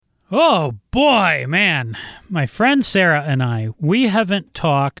Oh, boy, man. My friend Sarah and I, we haven't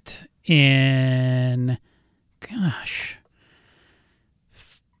talked in,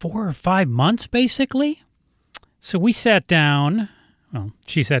 4 or 5 months, basically. So we sat down. Well,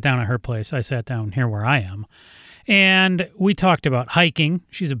 she sat down at her place. I sat down here where I am. And we talked about hiking.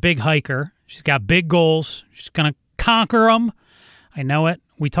 She's a big hiker. She's got big goals. She's going to conquer them. I know it.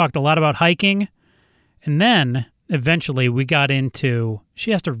 We talked a lot about hiking. And then eventually we got into,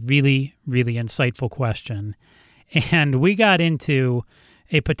 she asked a really, really insightful question. And we got into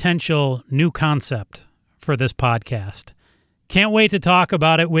a potential new concept for this podcast. Can't wait to talk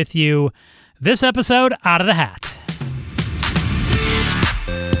about it with you. This episode, Out of the Hat.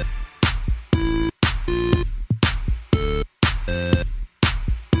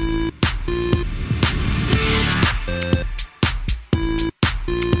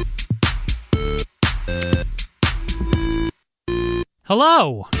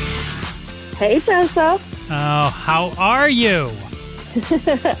 Hello. Hey, Joseph. Oh, how are you?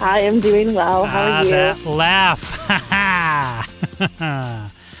 I am doing well. How are you? That laugh.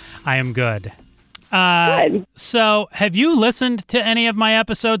 I am good. Good. So, have you listened to any of my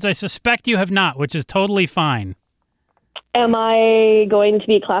episodes? I suspect you have not, which is totally fine. Am I going to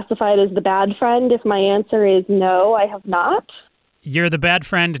be classified as the bad friend if my answer is no, I have not? You're the bad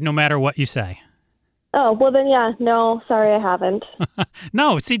friend no matter what you say. Oh, well then, yeah. No, sorry, I haven't.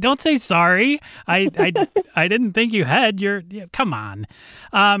 No, see, don't say sorry. I didn't think you had. Come on.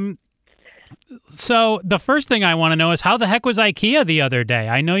 So the first thing I want to know is how the heck was IKEA the other day?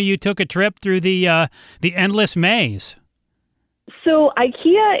 I know you took a trip through the endless maze. So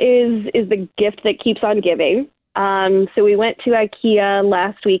IKEA is the gift that keeps on giving. So we went to IKEA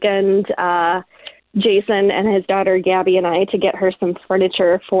last weekend, Jason and his daughter Gabby and I, to get her some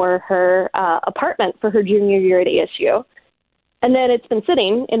furniture for her apartment for her junior year at ASU. And then it's been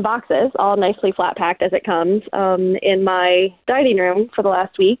sitting in boxes, all nicely flat packed as it comes, in my dining room for the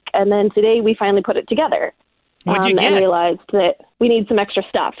last week. And then today we finally put it together. What'd you get? And realized that we need some extra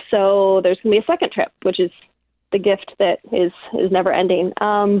stuff. So there's going to be a second trip, which is the gift that is never ending.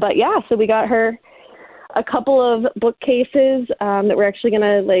 But yeah, so we got her a couple of bookcases that we're actually going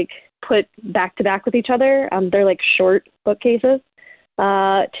to put back to back with each other. They're like short bookcases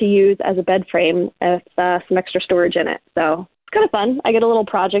to use as a bed frame with some extra storage in it. So it's kind of fun. I get a little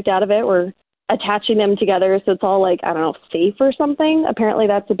project out of it. We're attaching them together so it's all safe or something. Apparently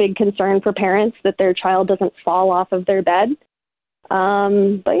that's a big concern for parents, that their child doesn't fall off of their bed.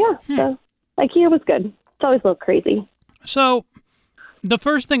 But yeah, so IKEA was good. It's always a little crazy. So the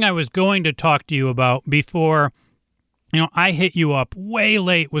first thing I was going to talk to you about before, I hit you up way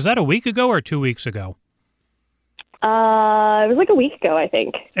late. Was that a week ago or 2 weeks ago? It was like a week ago, I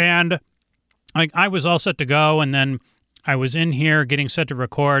think. And I was all set to go, and then I was in here getting set to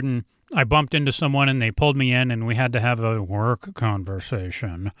record, and I bumped into someone, and they pulled me in, and we had to have a work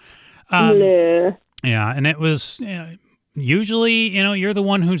conversation. Yeah, and it was usually, you're the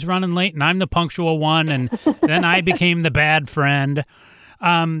one who's running late, and I'm the punctual one, and then I became the bad friend.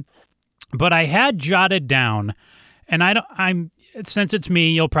 But I had jotted down. And since it's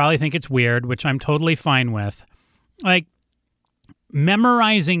me, you'll probably think it's weird, which I'm totally fine with.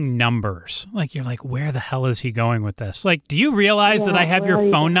 Memorizing numbers. You're like, where the hell is he going with this? Do you realize that I have your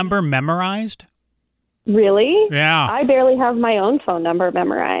phone number memorized? Really? Yeah. I barely have my own phone number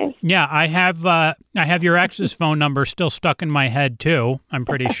memorized. Yeah, I have your ex's phone number still stuck in my head too, I'm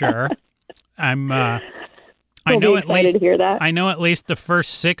pretty sure. I know at least to hear that. I know at least the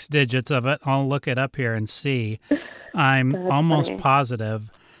first 6 digits of it. I'll look it up here and see. I'm almost funny. positive.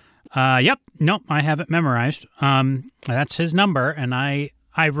 Yep. Nope. I have it memorized. That's his number, and I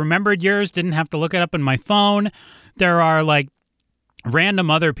remembered yours. Didn't have to look it up in my phone. There are random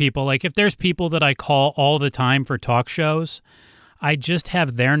other people. If there's people that I call all the time for talk shows, I just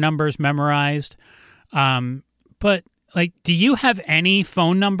have their numbers memorized. But do you have any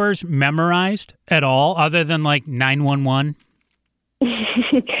phone numbers memorized at all other than 911?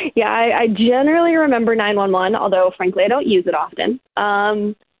 Yeah, I generally remember 911, although frankly I don't use it often.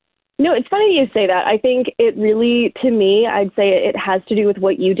 No, it's funny you say that. I think it really, to me, I'd say it has to do with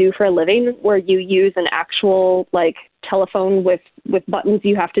what you do for a living, where you use an actual telephone with buttons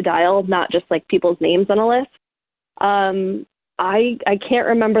you have to dial, not just people's names on a list. I can't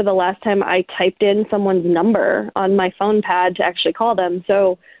remember the last time I typed in someone's number on my phone pad to actually call them.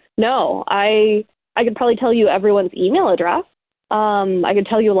 So no, I could probably tell you everyone's email address. I could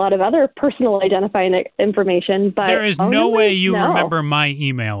tell you a lot of other personal identifying information, but there is no way you remember my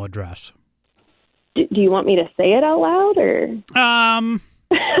email address. Do you want me to say it out loud, or?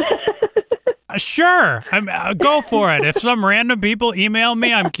 Sure. Go for it. If some random people email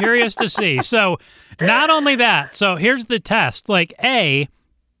me, I'm curious to see. So not only that, so here's the test. Like, A,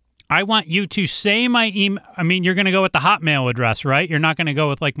 I want you to say my email. I mean, you're going to go with the Hotmail address, right? You're not going to go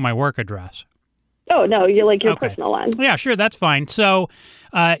with like my work address. Oh, no, you're like your Okay. personal one. Yeah, sure. That's fine. So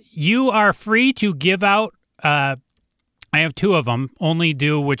you are free to give out. I have two of them. Only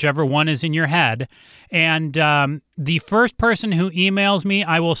do whichever one is in your head. And the first person who emails me,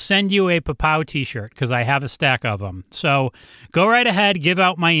 I will send you a Papow t-shirt because I have a stack of them. So go right ahead. Give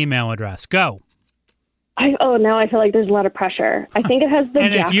out my email address. Go. Now I feel like there's a lot of pressure. I think it has the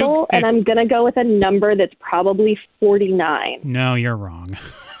And jackal, and I'm going to go with a number that's probably 49. No, you're wrong.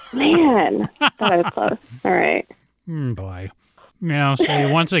 Man, thought I was close. All right. Boy. See,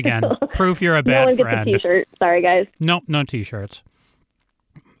 once again, proof you're a No bad one gets friend. a t-shirt. Sorry, guys. Nope, no t-shirts.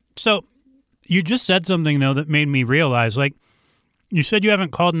 So you just said something, though, that made me realize, like, you said you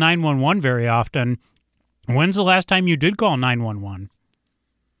haven't called 911 very often. When's the last time you did call 911?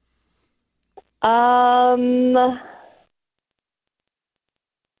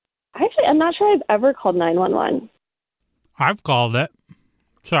 Actually, I'm not sure I've ever called 911. I've called it.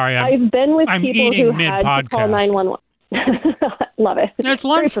 Sorry, I've been with I'm people eating who had to call mid-podcast. 911. Love it. It's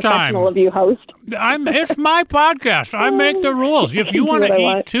Very professional lunchtime. of you, host. It's my podcast. I make the rules. If you Do want what to I eat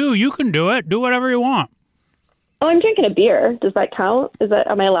want. too, you can do it. Do whatever you want. Oh, I'm drinking a beer. Does that count?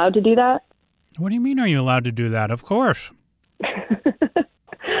 Am I allowed to do that? What do you mean? Are you allowed to do that? Of course.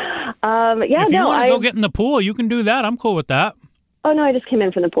 Yeah, If you no, want to go get in the pool, you can do that. I'm cool with that. Oh, no, I just came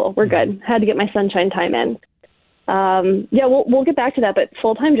in from the pool. We're good. Had to get my sunshine time in. Yeah, we'll get back to that, but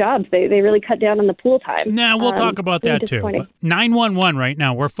full-time jobs, they really cut down on the pool time. Nah, we'll talk about really that too. disappointing. But 911 right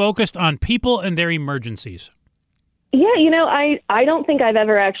now. We're focused on people and their emergencies. Yeah, I don't think I've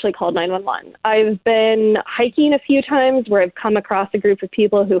ever actually called 911. I've been hiking a few times where I've come across a group of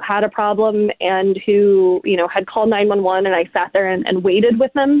people who had a problem and who, had called 911, and I sat there and waited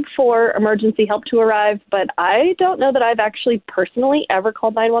with them for emergency help to arrive. But I don't know that I've actually personally ever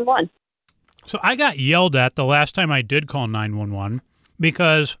called 911. So I got yelled at the last time I did call 911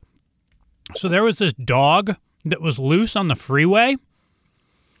 because there was this dog that was loose on the freeway.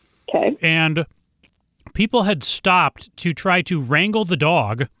 Okay. And people had stopped to try to wrangle the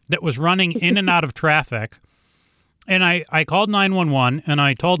dog that was running in and out of traffic. And I called 911 and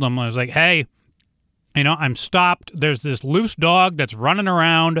I told them, I was like, hey, I'm stopped. There's this loose dog that's running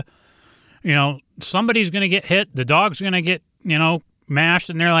around. Somebody's going to get hit. The dog's going to get,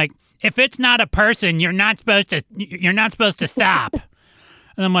 mashed. And they're like, if it's not a person, you're not supposed to stop.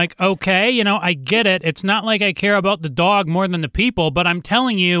 And I'm like, okay, I get it. It's not like I care about the dog more than the people, but I'm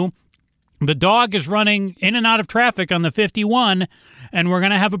telling you, the dog is running in and out of traffic on the 51, and we're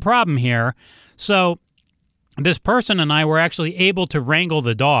going to have a problem here. So this person and I were actually able to wrangle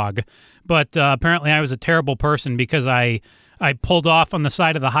the dog, but apparently I was a terrible person because I pulled off on the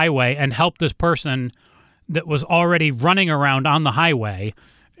side of the highway and helped this person that was already running around on the highway.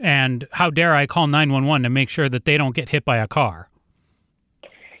 And how dare I call 911 to make sure that they don't get hit by a car?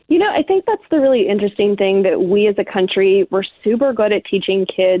 I think that's the really interesting thing, that we as a country, we're super good at teaching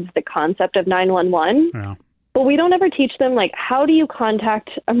kids the concept of 911, Yeah. but we don't ever teach them, like, how do you contact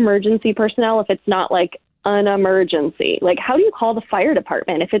emergency personnel if it's not, like, an emergency? Like, how do you call the fire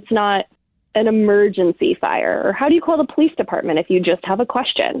department if it's not an emergency fire? Or how do you call the police department if you just have a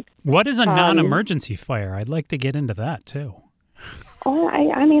question? What is a non-emergency fire? I'd like to get into that, too. Oh,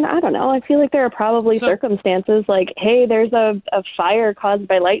 I mean, I don't know. I feel like there are probably circumstances like, hey, there's a fire caused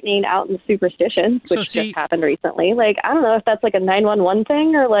by lightning out in Superstitions, which just happened recently. Like, I don't know if that's like a 911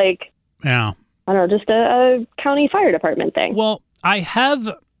 thing or like, yeah, I don't know, just a county fire department thing. Well, I have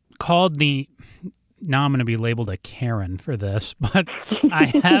called now I'm going to be labeled a Karen for this, but I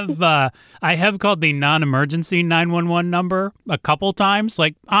have called the non-emergency 911 number a couple times,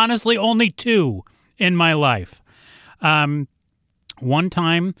 like honestly only two in my life. One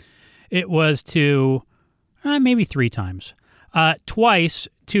time it was to, maybe three times, twice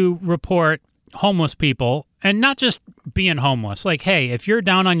to report homeless people, and not just being homeless. Like, hey, if you're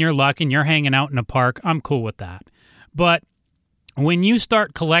down on your luck and you're hanging out in a park, I'm cool with that. But when you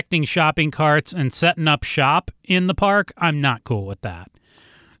start collecting shopping carts and setting up shop in the park, I'm not cool with that.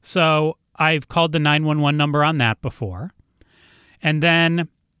 So I've called the 911 number on that before. And then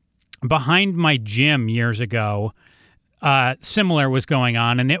behind my gym years ago, similar was going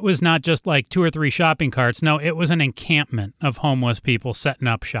on, and it was not just like 2 or 3 shopping carts. No, it was an encampment of homeless people setting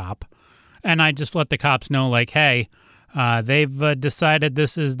up shop. And I just let the cops know, like, hey, they've decided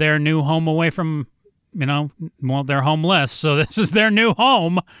this is their new home away from, they're homeless, so this is their new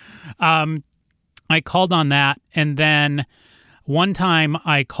home. I called on that, and then One time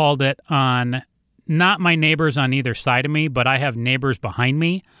I called it on not my neighbors on either side of me, but I have neighbors behind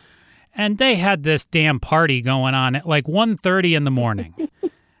me, and they had this damn party going on at like 1:30 in the morning.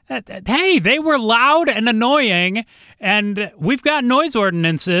 Hey, they were loud and annoying, and we've got noise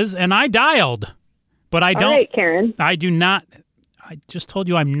ordinances, and I dialed. But I don't. All right, Karen. I do not. I just told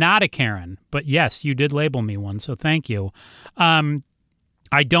you I'm not a Karen. But yes, you did label me one, so thank you.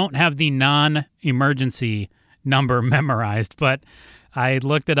 I don't have the non-emergency number memorized, but I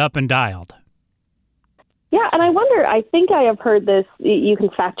looked it up and dialed. Yeah, and I wonder, I think I have heard this, you can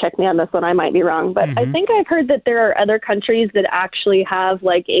fact check me on this one, I might be wrong, but I think I've heard that there are other countries that actually have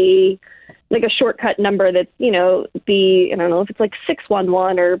like a shortcut number that's, I don't know if it's like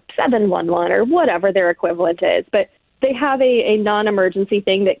 611 or 711 or whatever their equivalent is, but they have a non-emergency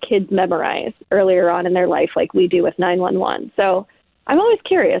thing that kids memorize earlier on in their life like we do with 911. So I'm always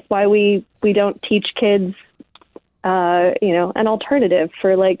curious why we don't teach kids an alternative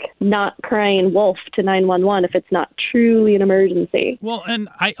for like not crying wolf to 911 if it's not truly an emergency. Well, and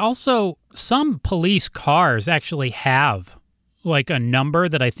some police cars actually have like a number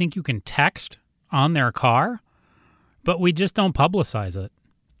that I think you can text on their car, but we just don't publicize it.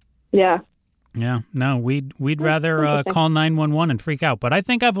 Yeah. Yeah. No, we'd rather call 911 and freak out. But I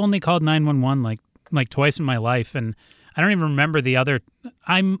think I've only called 911 like twice in my life, and I don't even remember the other.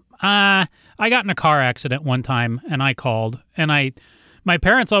 I got in a car accident one time, and I called, and my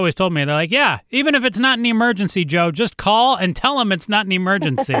parents always told me, they're like, yeah, even if it's not an emergency, Joe, just call and tell them it's not an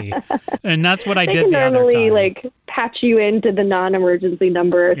emergency. And that's what I did the other time. They can normally like patch you into the non-emergency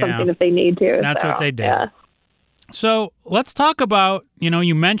number or something if they need to. That's what they did. Yeah. So let's talk about,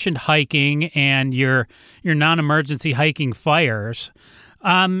 you mentioned hiking and your non-emergency hiking fires.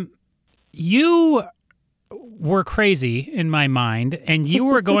 You were crazy in my mind, and you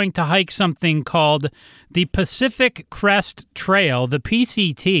were going to hike something called the Pacific Crest Trail, the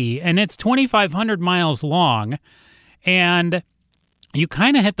PCT, and it's 2,500 miles long, and you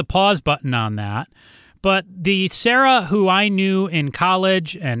kind of hit the pause button on that. But the Sarah who I knew in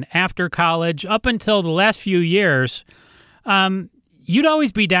college and after college, up until the last few years, you'd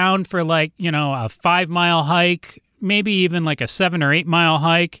always be down for like, a 5-mile hike, maybe even like a 7 or 8 mile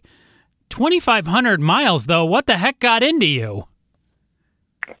hike. 2,500 miles, though, what the heck got into you?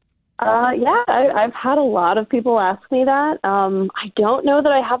 I've had a lot of people ask me that. I don't know that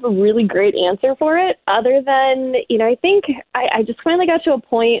I have a really great answer for it, other than, I think I just finally got to a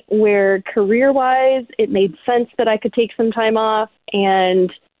point where career-wise, it made sense that I could take some time off,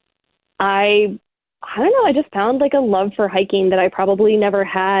 and I don't know, I just found like a love for hiking that I probably never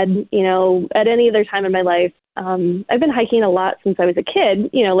had, at any other time in my life. I've been hiking a lot since I was a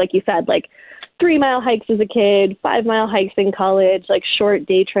kid, like you said, like 3-mile hikes as a kid, 5-mile hikes in college, like short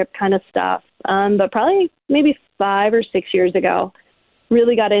day trip kind of stuff. But probably maybe 5 or 6 years ago,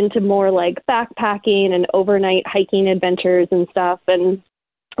 really got into more like backpacking and overnight hiking adventures and stuff. And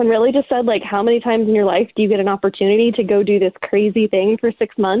really just said, like, how many times in your life do you get an opportunity to go do this crazy thing for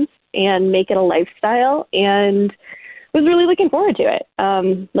 6 months and make it a lifestyle? And was really looking forward to it.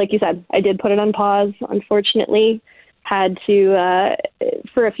 Like you said, I did put it on pause, unfortunately. Had to,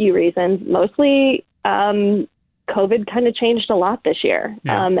 for a few reasons. Mostly, COVID kind of changed a lot this year.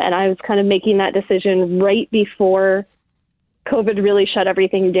 Yeah. And I was kind of making that decision right before COVID really shut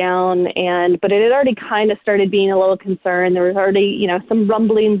everything down. But it had already kind of started being a little concern. There was already, some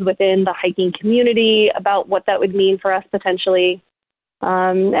rumblings within the hiking community about what that would mean for us potentially.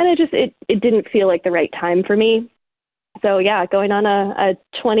 And it didn't feel like the right time for me. So yeah, going on a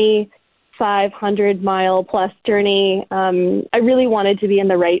 2,500 mile plus journey, I really wanted to be in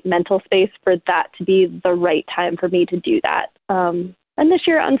the right mental space for that to be the right time for me to do that. And this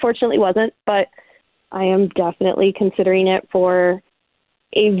year, unfortunately, wasn't, but I am definitely considering it for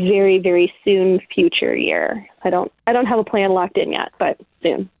a very, very soon future year. I don't have a plan locked in yet, but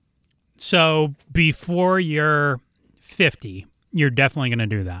soon. So before you're 50, you're definitely going to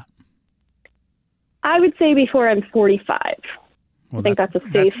do that. I would say before I'm 45. Well, I think that's a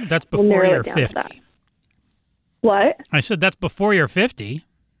safe. That's before you're 50. What? I said that's before you're 50.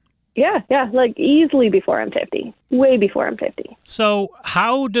 Yeah, like easily before I'm 50. Way before I'm 50. So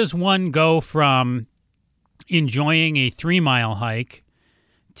how does one go from enjoying a 3-mile hike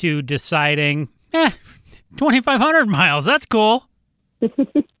to deciding, 2,500 miles, that's cool?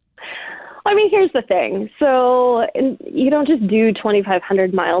 I mean, here's the thing. So you don't just do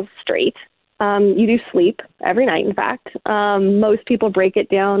 2,500 miles straight. You do sleep every night, in fact. Most people break it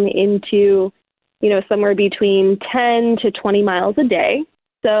down into, somewhere between 10 to 20 miles a day.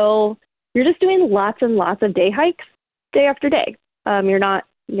 So you're just doing lots and lots of day hikes, day after day. You're not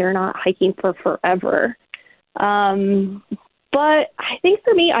hiking for forever. But I think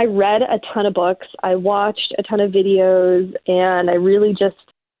for me, I read a ton of books, I watched a ton of videos, and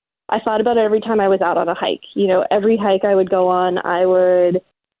I thought about it every time I was out on a hike. Every hike I would go on, I would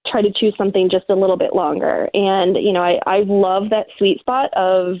try to choose something just a little bit longer. And, I love that sweet spot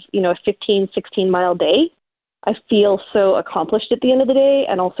of, a 15, 16-mile day. I feel so accomplished at the end of the day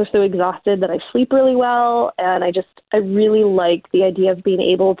and also so exhausted that I sleep really well. And I really like the idea of being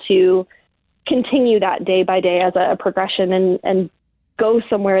able to continue that day by day as a progression and go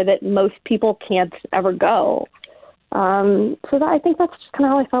somewhere that most people can't ever go. I think that's just kind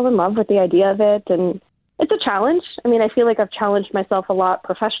of how I fell in love with the idea of it. And it's a challenge. I mean, I feel like I've challenged myself a lot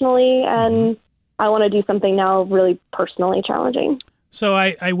professionally, and I want to do something now really personally challenging. So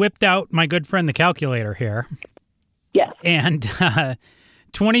I whipped out my good friend, the calculator here. Yes. And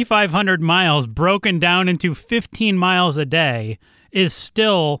 2,500 miles broken down into 15 miles a day is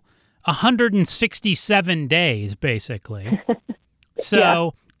still 167 days, basically.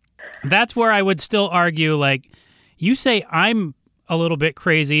 So that's where I would still argue, like, you say I'm a little bit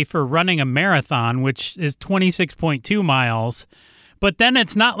crazy for running a marathon, which is 26.2 miles, but then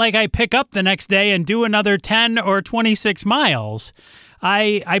it's not like I pick up the next day and do another 10 or 26 miles.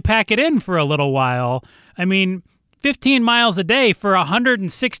 I pack it in for a little while. I mean, 15 miles a day for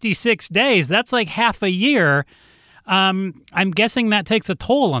 166 days, that's like half a year. I'm guessing that takes a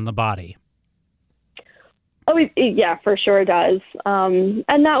toll on the body. Oh, yeah, for sure it does. And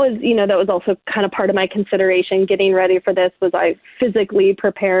that was also kind of part of my consideration getting ready for this. Was I physically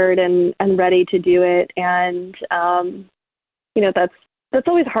prepared and ready to do it? And, that's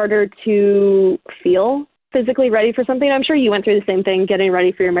always harder to feel physically ready for something. I'm sure you went through the same thing getting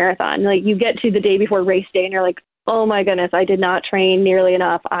ready for your marathon. Like, you get to the day before race day and you're like, oh my goodness, I did not train nearly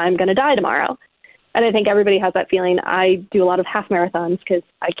enough. I'm going to die tomorrow. And I think everybody has that feeling. I do a lot of half marathons because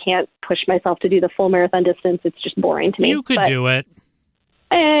I can't push myself to do the full marathon distance. It's just boring to me. You could do it.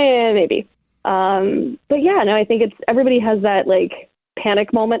 Maybe. But yeah, no, I think everybody has that like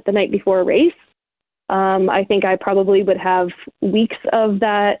panic moment the night before a race. I think I probably would have weeks of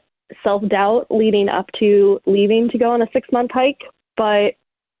that self-doubt leading up to leaving to go on a 6-month hike. But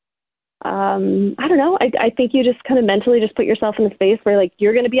I don't know. I think you just kind of mentally just put yourself in the space where like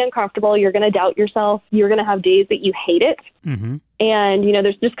you're going to be uncomfortable. You're going to doubt yourself. You're going to have days that you hate it. Mm-hmm. And,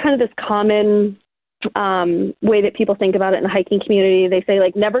 there's just kind of this common way that people think about it in the hiking community. They say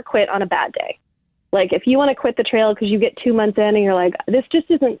like never quit on a bad day. Like if you want to quit the trail because you get 2 months in and you're like, this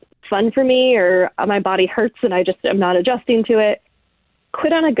just isn't fun for me, or my body hurts and I just am not adjusting to it.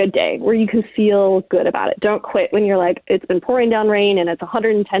 Quit on a good day where you can feel good about it. Don't quit when you're like, it's been pouring down rain and it's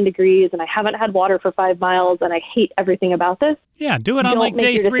 110 degrees and I haven't had water for 5 miles and I hate everything about this. Yeah, do it on like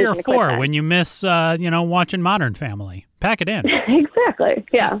day 3 or 4 when you miss, watching Modern Family. Pack it in. Exactly.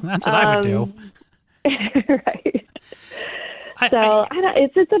 Yeah. That's what I would do. Right.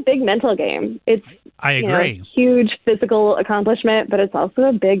 It's a big mental game. I agree. Huge physical accomplishment, but it's also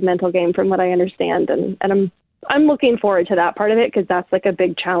a big mental game from what I understand. And I'm looking forward to that part of it because that's like a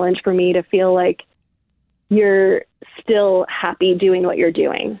big challenge for me to feel like you're still happy doing what you're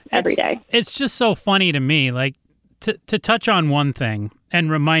doing every day. It's just so funny to me, like to touch on one thing and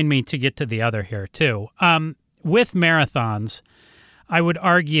remind me to get to the other here too. With marathons, I would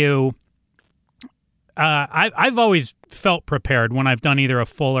argue I've always felt prepared when I've done either a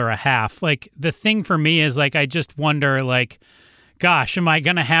full or a half. Like the thing for me is like I just wonder like, gosh, am I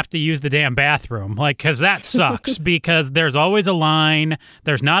going to have to use the damn bathroom? Like, because that sucks because there's always a line.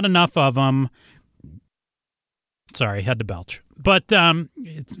 There's not enough of them. Sorry, had to belch. But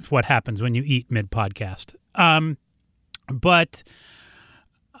it's what happens when you eat mid-podcast. But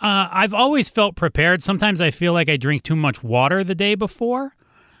I've always felt prepared. Sometimes I feel like I drink too much water the day before.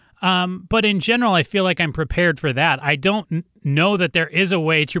 But in general, I feel like I'm prepared for that. I don't know that there is a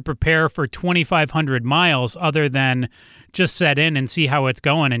way to prepare for 2,500 miles other than just set in and see how it's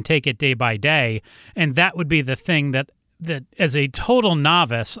going and take it day by day. And that would be the thing that as a total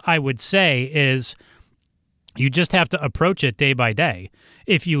novice, I would say is you just have to approach it day by day.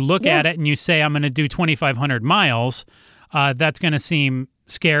 If you look at it and you say, I'm going to do 2,500 miles, that's going to seem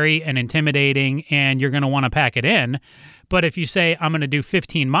scary and intimidating and you're going to want to pack it in. But if you say, I'm going to do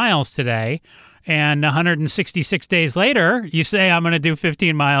 15 miles today, and 166 days later, you say, I'm going to do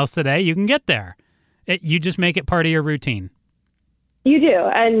 15 miles today, you can get there. You just make it part of your routine. You do.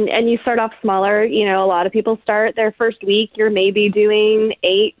 And you start off smaller. A lot of people start their first week, you're maybe doing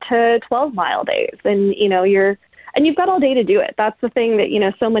 8 to 12 mile days. And, you've got all day to do it. That's the thing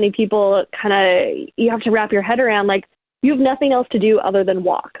that, so many people you have to wrap your head around. Like, you have nothing else to do other than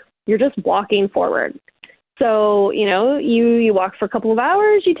walk. You're just walking forward. So, you walk for a couple of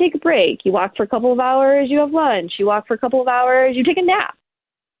hours, you take a break. You walk for a couple of hours, you have lunch. You walk for a couple of hours, you take a nap.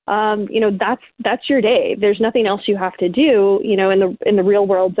 That's your day. There's nothing else you have to do, in the real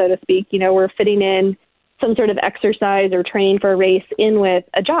world, so to speak. We're fitting in some sort of exercise or training for a race in with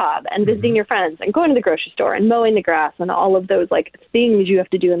a job and visiting your friends and going to the grocery store and mowing the grass and all of those things you have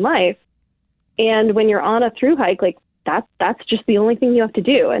to do in life. And when you're on a through hike, that's just the only thing you have to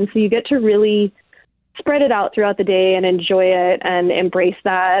do. And so you get to really spread it out throughout the day and enjoy it and embrace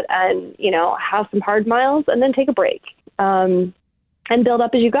that and, have some hard miles and then take a break, and build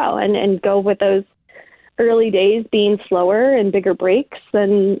up as you go and go with those early days being slower and bigger breaks.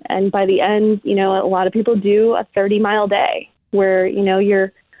 And by the end, a lot of people do a 30-mile day where,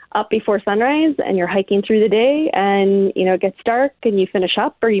 you're up before sunrise and you're hiking through the day and, it gets dark and you finish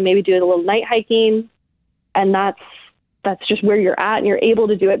up, or you maybe do a little night hiking. And that's just where you're at, and you're able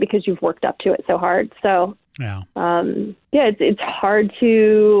to do it because you've worked up to it so hard. So, it's hard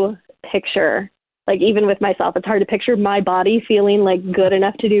to picture. Even with myself, it's hard to picture my body feeling good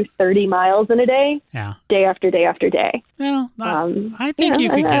enough to do 30 miles in a day, day after day after day. Well, I think you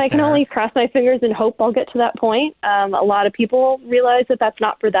could get I can there. only cross my fingers and hope I'll get to that point. A lot of people realize that that's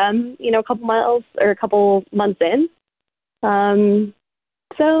not for them, a couple miles or a couple months in.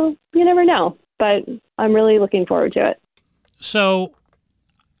 So you never know, but I'm really looking forward to it. So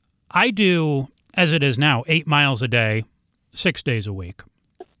I do, as it is now, 8 miles a day, 6 days a week.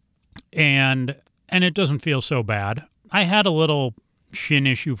 And it doesn't feel so bad. I had a little shin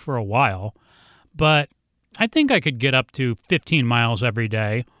issue for a while, but I think I could get up to 15 miles every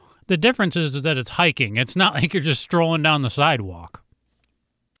day. The difference is that it's hiking. It's not like you're just strolling down the sidewalk.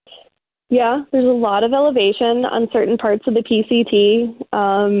 Yeah, there's a lot of elevation on certain parts of the PCT.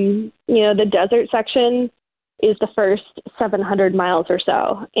 The desert section is the first 700 miles or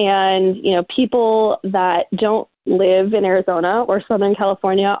so. And, people that don't live in Arizona or Southern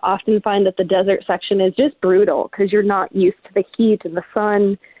California often find that the desert section is just brutal because you're not used to the heat and the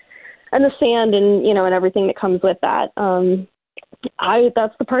sun and the sand and, and everything that comes with that.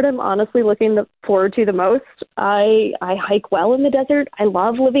 That's the part I'm honestly looking forward to the most. I hike well in the desert. I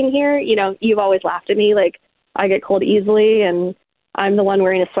love living here. You've always laughed at me. I get cold easily, and I'm the one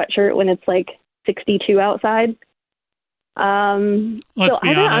wearing a sweatshirt when it's 62 outside. Let's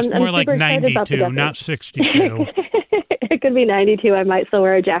be honest, more like 92, not 62. It could be 92. I might still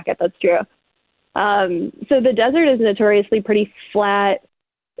wear a jacket. That's true. So the desert is notoriously pretty flat,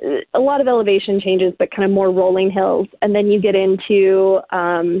 a lot of elevation changes, but kind of more rolling hills. And then you get into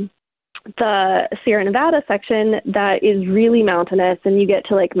the Sierra Nevada section that is really mountainous, and you get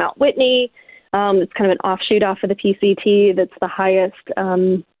to Mount Whitney. It's kind of an offshoot off of the PCT. That's the highest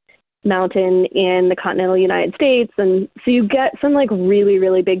mountain in the continental United States. And so you get some really,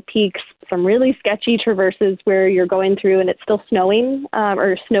 really big peaks, some really sketchy traverses where you're going through and it's still snowing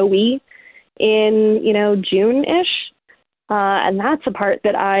or snowy in, June-ish. And that's a part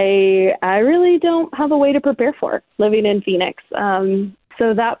that I really don't have a way to prepare for living in Phoenix.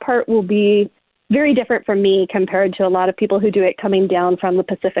 So that part will be very different from me compared to a lot of people who do it coming down from the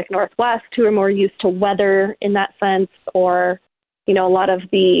Pacific Northwest, who are more used to weather in that sense, or a lot of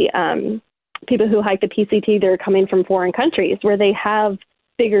the people who hike the PCT, they're coming from foreign countries where they have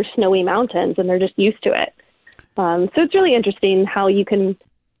bigger snowy mountains and they're just used to it. So it's really interesting how you can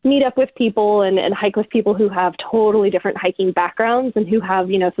meet up with people and hike with people who have totally different hiking backgrounds and who have,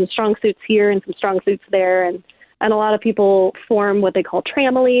 some strong suits here and some strong suits there. And a lot of people form what they call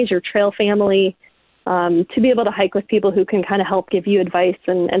tramilies or trail family to be able to hike with people who can kind of help give you advice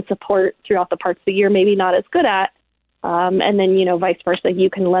and support throughout the parts that you're maybe not as good at. And then, vice versa, you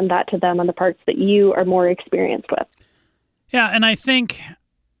can lend that to them on the parts that you are more experienced with. Yeah, and I think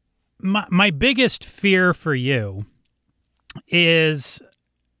my biggest fear for you is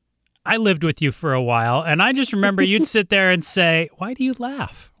I lived with you for a while, and I just remember you'd sit there and say, "Why do you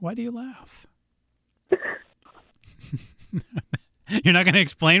laugh? Why do you laugh?" You're not going to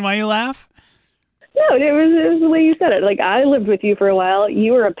explain why you laugh? No, it was the way you said it. I lived with you for a while.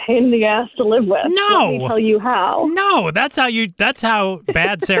 You were a pain in the ass to live with. No. Let me tell you how. No, that's how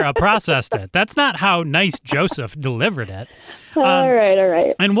bad Sarah processed it. That's not how nice Joseph delivered it. All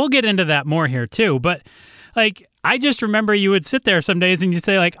right. And we'll get into that more here too. But I just remember you would sit there some days and you'd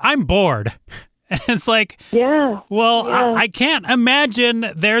say I'm bored. And it's yeah. Well, yeah. I can't imagine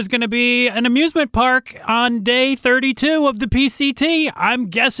there's going to be an amusement park on day 32 of the PCT. I'm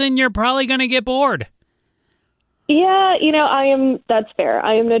guessing you're probably going to get bored. Yeah, that's fair.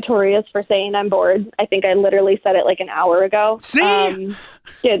 I am notorious for saying I'm bored. I think I literally said it an hour ago. See?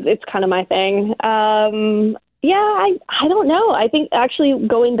 It's kind of my thing. Yeah, I don't know. I think actually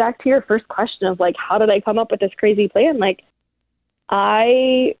going back to your first question of like, how did I come up with this crazy plan? Like,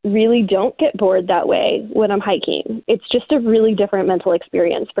 I really don't get bored that way when I'm hiking. It's just a really different mental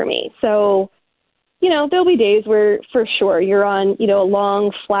experience for me. So, there'll be days where for sure you're on, a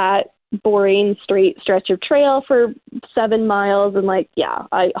long, flat, boring, straight stretch of trail for 7 miles. And like, yeah,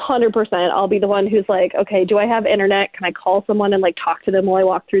 100%, I'll be the one who's like, okay, do I have internet? Can I call someone and like talk to them while I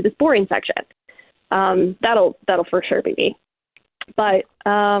walk through this boring section? That'll for sure be me. But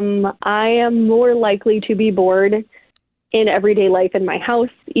I am more likely to be bored in everyday life in my house,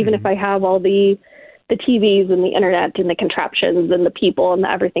 even if I have all the TVs and the internet and the contraptions and the people and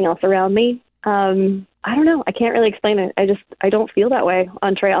everything else around me. I don't know. I can't really explain it. I don't feel that way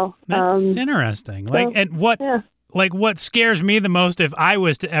on trail. That's interesting. What scares me the most if I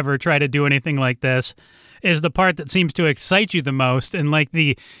was to ever try to do anything like this is the part that seems to excite you the most, and like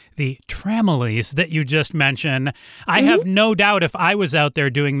the tramolies that you just mentioned. I have no doubt if I was out there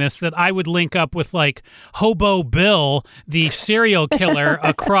doing this that I would link up with like Hobo Bill, the serial killer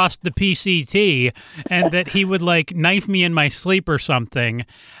across the PCT, and that he would like knife me in my sleep or something.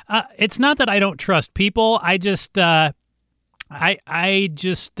 It's not that I don't trust people. I just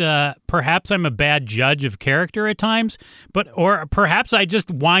perhaps I'm a bad judge of character at times, or perhaps I just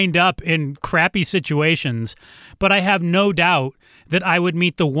wind up in crappy situations, but I have no doubt that I would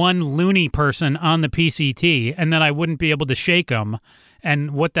meet the one loony person on the PCT and that I wouldn't be able to shake them.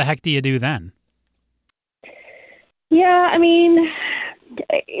 And what the heck do you do then? Yeah, I mean,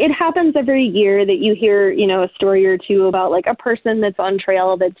 it happens every year that you hear, a story or two about like a person that's on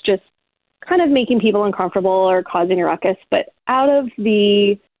trail that's just kind of making people uncomfortable or causing a ruckus. But out of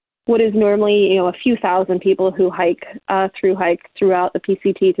what is normally, a few thousand people who hike throughout the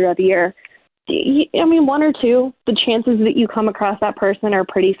PCT throughout the year, I mean, one or two, the chances that you come across that person are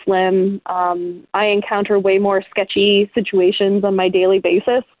pretty slim. I encounter way more sketchy situations on my daily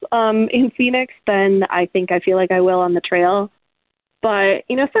basis in Phoenix than I feel like I will on the trail. But,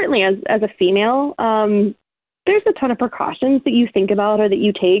 certainly as a female, there's a ton of precautions that you think about or that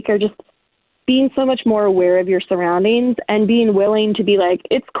you take, or just being so much more aware of your surroundings and being willing to be like,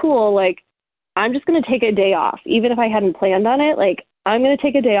 it's cool. Like, I'm just going to take a day off. Even if I hadn't planned on it, like, I'm going to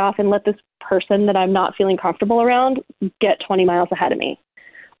take a day off and let this person that I'm not feeling comfortable around get 20 miles ahead of me.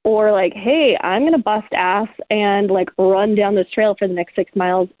 Or like, hey, I'm going to bust ass and like run down this trail for the next 6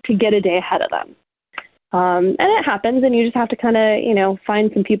 miles to get a day ahead of them. And it happens, and you just have to kind of,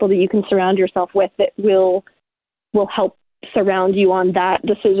 find some people that you can surround yourself with that will help surround you on that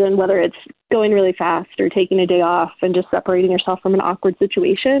decision, whether it's going really fast or taking a day off and just separating yourself from an awkward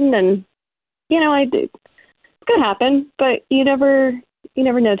situation. And, it could happen, but you never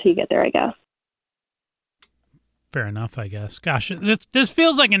know till you get there, I guess. Fair enough, I guess. Gosh, this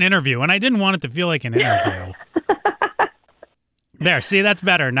feels like an interview, and I didn't want it to feel like an interview. There, see, that's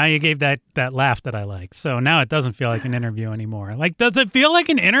better. Now you gave that laugh that I like. So now it doesn't feel like an interview anymore. Like, does it feel like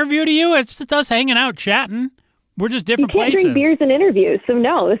an interview to you? It's just us hanging out, chatting. We're just different places. You can't drink beers in interviews, so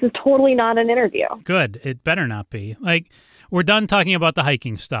no, this is totally not an interview. Good. It better not be. Like, we're done talking about the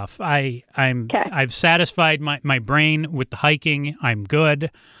hiking stuff. I've satisfied my brain with the hiking. I'm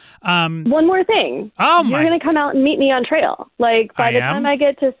good. One more thing. Oh, You're going to come out and meet me on trail. Like, by the time I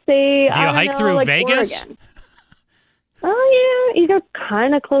get to say, do you hike through like Vegas? Oregon. Oh, yeah. You go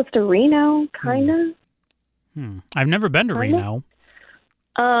kind of close to Reno, kind of. I've never been to Reno.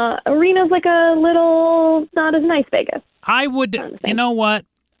 Reno's like a little, not as nice Vegas. I would, you know what?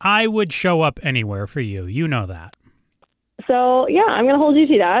 I would show up anywhere for you. You know that. So, yeah, I'm going to hold you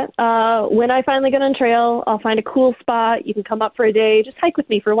to that. When I finally get on trail, I'll find a cool spot. You can come up for a day. Just hike with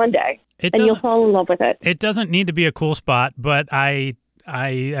me for one day, and you'll fall in love with it. It doesn't need to be a cool spot, but I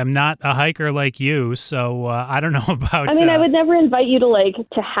am not a hiker like you, so I don't know about... I mean, I would never invite you to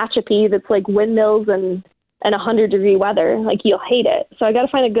Tehachapi that's like windmills and 100-degree weather. Like, you'll hate it. So I got to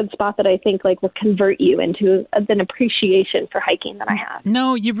find a good spot that I think like will convert you into an appreciation for hiking that I have.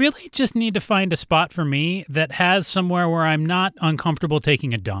 No, you really just need to find a spot for me that has somewhere where I'm not uncomfortable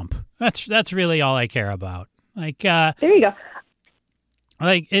taking a dump. That's really all I care about. Like, there you go.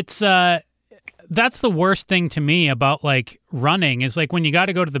 Like, it's that's the worst thing to me about like running is like when you got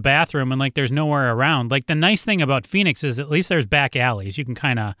to go to the bathroom and like there's nowhere around. Like, the nice thing about Phoenix is at least there's back alleys. You can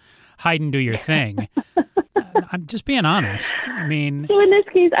kind of hide and do your thing. I'm just being honest. I mean, so in this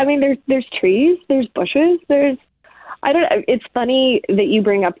case, I mean, there's trees, there's bushes, I don't. It's funny that you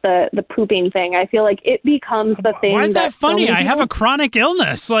bring up the pooping thing. I feel like it becomes the thing. Why is that funny? So I have a chronic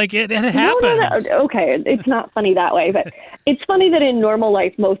illness. Like it happens. No. Okay, it's not funny that way, but it's funny that in normal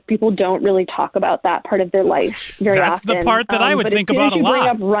life, most people don't really talk about that part of their life very often. That's the part that I would think about a lot. But as you bring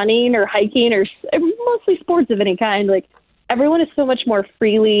up running or hiking or mostly sports of any kind, like everyone is so much more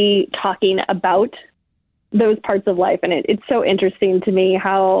freely talking about those parts of life, and it's so interesting to me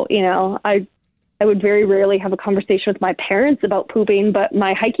how I would very rarely have a conversation with my parents about pooping, but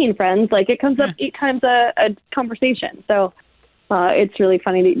my hiking friends, like it comes up 8 times a conversation. So it's really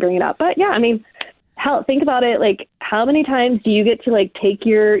funny that you bring it up. But yeah, I mean, think about it. Like, how many times do you get to like take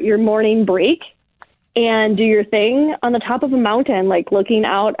your morning break and do your thing on the top of a mountain, like looking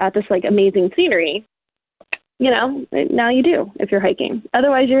out at this like amazing scenery? Now you do if you're hiking.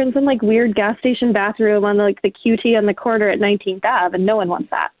 Otherwise, you're in some like weird gas station bathroom on the QT on the corner at 19th Ave, and no one wants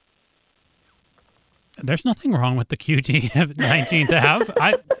that. There's nothing wrong with the QT at 19th Ave.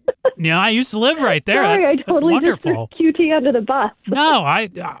 I used to live right there. Sorry, that's wonderful. Just threw QT under the bus. No,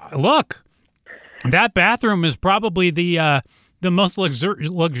 look, that bathroom is probably the most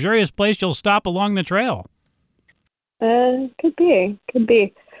luxurious place you'll stop along the trail. Could be.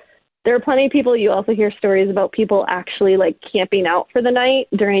 There are plenty of people. You also hear stories about people actually like camping out for the night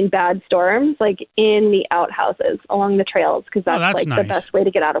during bad storms, like in the outhouses along the trails, because that's nice. The best way to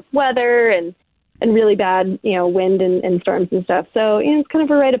get out of weather and really bad, wind and storms and stuff. So, it's kind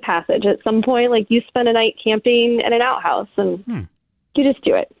of a rite of passage. At some point, like you spend a night camping in an outhouse and you just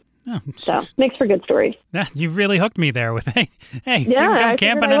do it. Oh. So makes for good stories. Yeah, you really hooked me there with, hey, you can come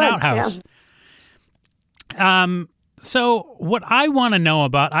camp in an outhouse. Yeah. So what I want to know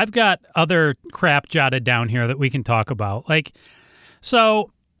about, I've got other crap jotted down here that we can talk about. Like,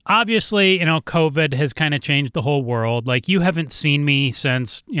 so obviously, COVID has kind of changed the whole world. Like, you haven't seen me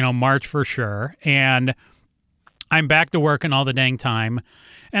since, March for sure. And I'm back to working all the dang time.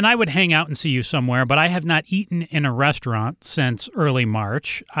 And I would hang out and see you somewhere, but I have not eaten in a restaurant since early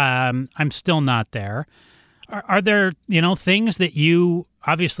March. I'm still not there. Are there, things that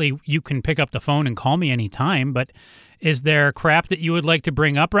obviously you can pick up the phone and call me anytime, but is there crap that you would like to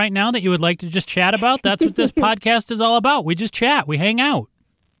bring up right now that you would like to just chat about? That's what this podcast is all about. We just chat. We hang out.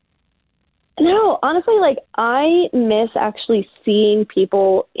 No, honestly, like I miss actually seeing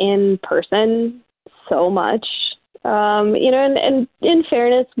people in person so much. And in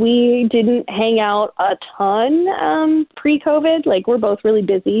fairness, we didn't hang out a ton pre-COVID. Like we're both really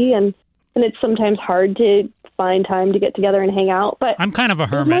busy and it's sometimes hard to find time to get together and hang out. But I'm kind of a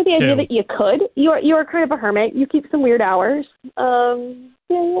hermit, the idea that you could. You are kind of a hermit. You keep some weird hours.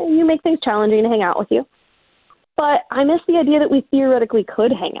 You make things challenging to hang out with you. But I miss the idea that we theoretically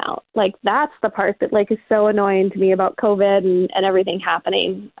could hang out. Like that's the part that like is so annoying to me about COVID and everything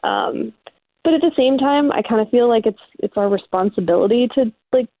happening. But at the same time, I kind of feel like it's our responsibility to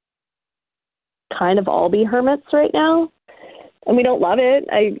like kind of all be hermits right now. And we don't love it.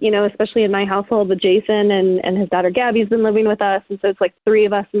 Especially in my household with Jason and his daughter Gabby's been living with us. And so it's like 3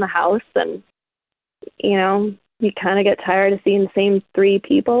 of us in the house. And, you kind of get tired of seeing the same 3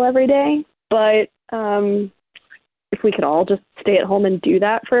 people every day. But if we could all just stay at home and do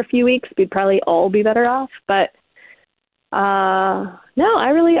that for a few weeks, we'd probably all be better off. But no,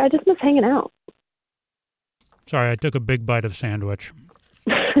 I just miss hanging out. Sorry, I took a big bite of sandwich.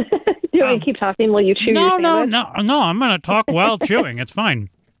 Do you want to keep talking while you chew your sandwich? No, I'm going to talk while chewing. It's fine.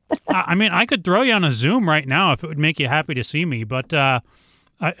 I mean, I could throw you on a Zoom right now if it would make you happy to see me, but I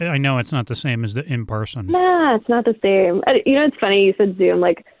know it's not the same as the in-person. Nah, it's not the same. It's funny you said Zoom.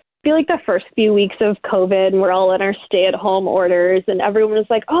 Like, I feel like the first few weeks of COVID, and we're all in our stay-at-home orders, and everyone was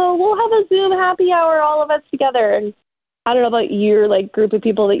like, oh, we'll have a Zoom happy hour, all of us together. And I don't know about your like group of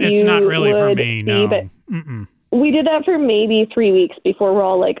people that it's not really would for me, see, no. but Mm-mm. we did that for maybe 3 weeks before we're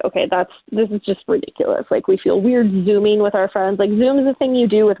all like, okay, this is just ridiculous. Like we feel weird Zooming with our friends. Like Zoom is a thing you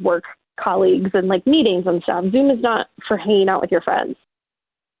do with work colleagues and like meetings and stuff. Zoom is not for hanging out with your friends.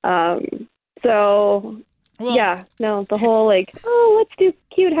 The whole like, oh, let's do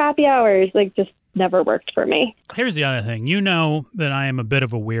cute happy hours, like just never worked for me. Here's the other thing. You know that I am a bit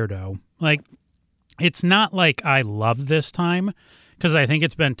of a weirdo. Like, it's not like I love this time because I think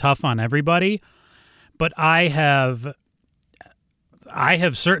it's been tough on everybody, but I have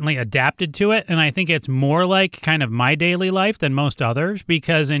certainly adapted to it, and I think it's more like kind of my daily life than most others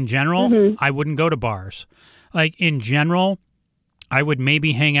because in general, I wouldn't go to bars. Like, in general, I would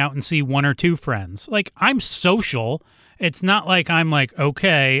maybe hang out and see 1 or 2 friends. Like, I'm social. It's not like I'm like,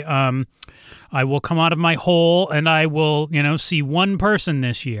 okay, I will come out of my hole and I will, see 1 person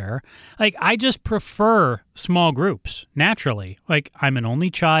this year. Like, I just prefer small groups, naturally. Like, I'm an only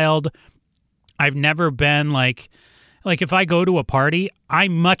child. I've never been, like, Like if I go to a party, I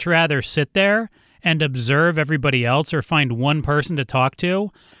much rather sit there and observe everybody else or find one person to talk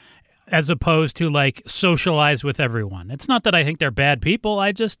to as opposed to like socialize with everyone. It's not that I think they're bad people.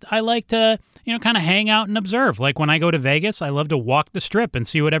 I like to, kind of hang out and observe. Like when I go to Vegas, I love to walk the strip and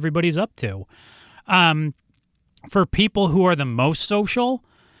see what everybody's up to. For people who are the most social,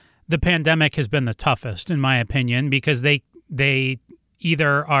 the pandemic has been the toughest, in my opinion, because they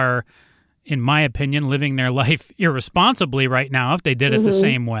either are, in my opinion, living their life irresponsibly right now if they did it the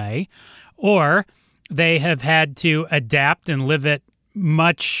same way, or they have had to adapt and live it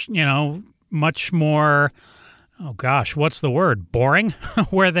much more, oh gosh, what's the word? Boring,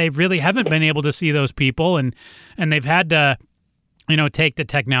 where they really haven't been able to see those people and they've had to, take the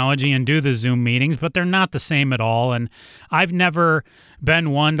technology and do the Zoom meetings, but they're not the same at all. And I've never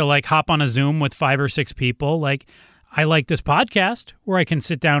been one to like hop on a Zoom with 5 or 6 people. Like I like this podcast where I can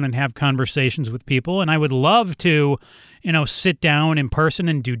sit down and have conversations with people. And I would love to, sit down in person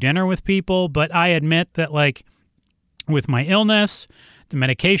and do dinner with people. But I admit that like with my illness, the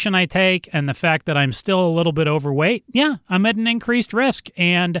medication I take, and the fact that I'm still a little bit overweight, I'm at an increased risk.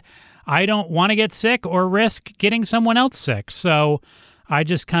 And I don't want to get sick or risk getting someone else sick. So I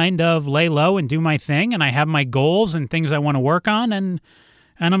just kind of lay low and do my thing. And I have my goals and things I want to work on. And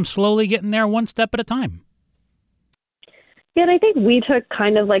I'm slowly getting there one step at a time. Yeah, and I think we took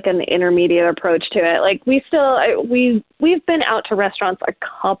kind of like an intermediate approach to it. Like we've been out to restaurants a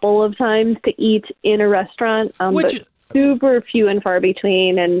couple of times to eat in a restaurant, but super few and far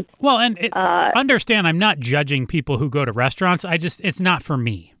between. And understand, I'm not judging people who go to restaurants. It's not for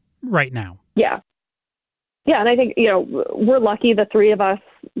me right now. Yeah. Yeah, and I think, we're lucky the 3 of us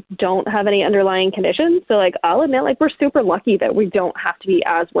don't have any underlying conditions. So like I'll admit, like we're super lucky that we don't have to be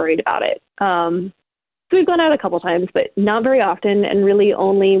as worried about it. So we've gone out a couple times, but not very often, and really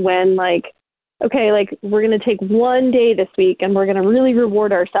only when like, okay, like we're going to take one day this week and we're going to really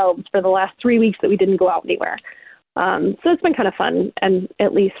reward ourselves for the last 3 weeks that we didn't go out anywhere. So it's been kind of fun and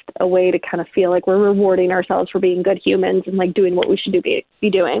at least a way to kind of feel like we're rewarding ourselves for being good humans and like doing what we should be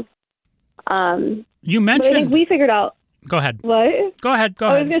doing. You mentioned, I think we figured out. Go ahead. What? Go ahead.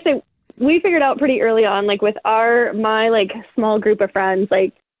 I was going to say, we figured out pretty early on, like with my like small group of friends,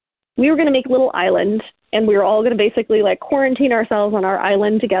 like we were going to make a little island. And we were all going to basically like quarantine ourselves on our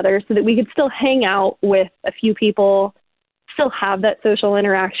island together so that we could still hang out with a few people, still have that social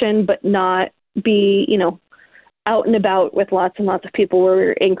interaction, but not be, out and about with lots and lots of people where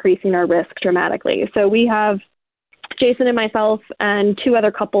we're increasing our risk dramatically. So we have Jason and myself and 2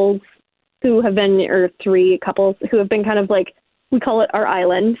 other couples who have been, or 3 couples who have been kind of like, we call it our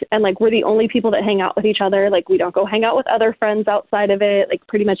island. And like, we're the only people that hang out with each other. Like we don't go hang out with other friends outside of it. Like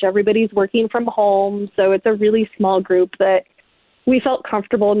pretty much everybody's working from home. So it's a really small group that we felt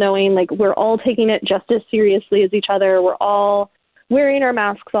comfortable knowing like we're all taking it just as seriously as each other. We're all wearing our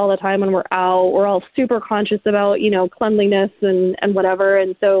masks all the time when we're out. We're all super conscious about, cleanliness and whatever.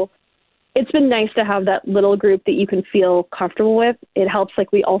 And so it's been nice to have that little group that you can feel comfortable with. It helps,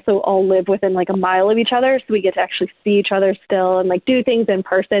 like, we also all live within, like, a mile of each other, so we get to actually see each other still and, like, do things in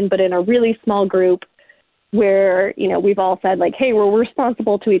person, but in a really small group where, we've all said, like, hey, we're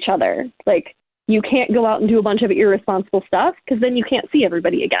responsible to each other. Like, you can't go out and do a bunch of irresponsible stuff because then you can't see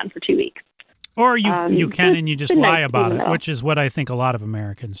everybody again for 2 weeks. Or you can and you just lie about it, which is what I think a lot of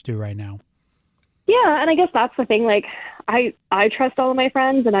Americans do right now. Yeah, and I guess that's the thing. Like, I trust all of my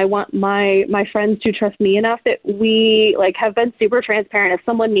friends, and I want my friends to trust me enough that we, like, have been super transparent. If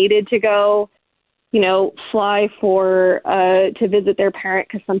someone needed to go, fly to visit their parent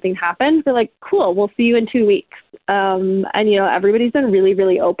because something happened, they're like, cool, we'll see you in 2 weeks. And, everybody's been really,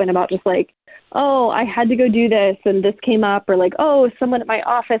 really open about just like, oh, I had to go do this and this came up, or like, oh, someone at my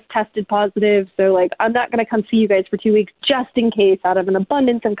office tested positive, so like I'm not going to come see you guys for 2 weeks just in case, out of an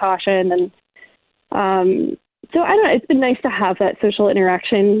abundance of caution. And so I don't know, it's been nice to have that social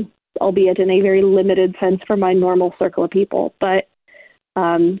interaction, albeit in a very limited sense for my normal circle of people. But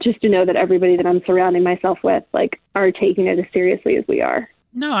just to know that everybody that I'm surrounding myself with, like, are taking it as seriously as we are.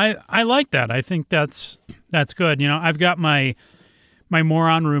 No, I like that. I think that's good. I've got my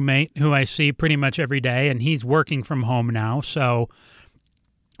moron roommate who I see pretty much every day, and he's working from home now. So,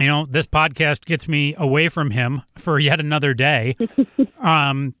 this podcast gets me away from him for yet another day.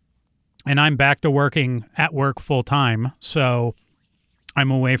 And I'm back to working at work full time. So I'm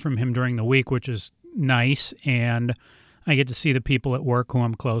away from him during the week, which is nice. And I get to see the people at work who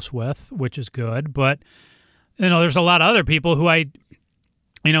I'm close with, which is good. But, there's a lot of other people who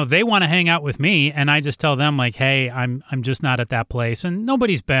they want to hang out with me, and I just tell them, like, hey, I'm just not at that place. And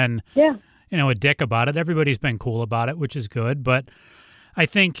nobody's been, a dick about it. Everybody's been cool about it, which is good. But I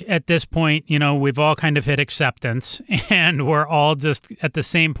think at this point, we've all kind of hit acceptance and we're all just at the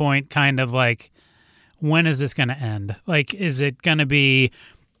same point kind of like, when is this going to end? Like, is it going to be,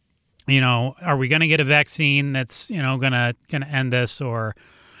 are we going to get a vaccine that's, going to end this, or,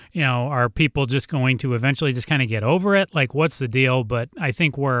 are people just going to eventually just kind of get over it? Like, what's the deal? But I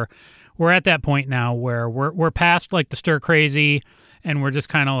think we're at that point now where we're past like the stir crazy, and we're just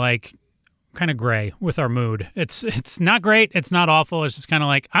kind of gray with our mood. It's not great. It's not awful. It's just kind of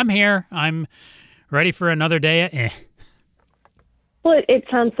like, I'm here. I'm ready for another day of Well, it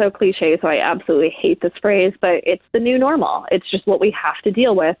sounds so cliche, so I absolutely hate this phrase, but it's the new normal. It's just what we have to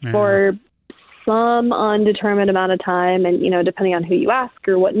deal with for some undetermined amount of time. And, depending on who you ask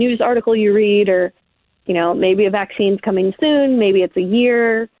or what news article you read, or, maybe a vaccine's coming soon, maybe it's a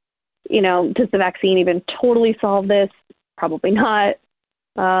year. Does the vaccine even totally solve this? Probably not.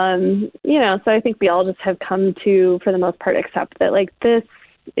 So I think we all just have come to, for the most part, accept that like this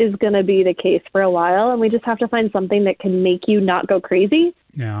is going to be the case for a while, and we just have to find something that can make you not go crazy,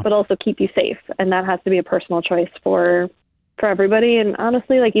 but also keep you safe. And that has to be a personal choice for everybody. And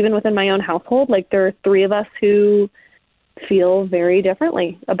honestly, like even within my own household, like there are 3 of us who feel very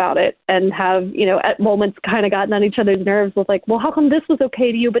differently about it and have, at moments kind of gotten on each other's nerves with like, well, how come this was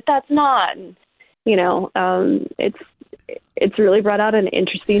okay to you, but that's not? And, it's really brought out an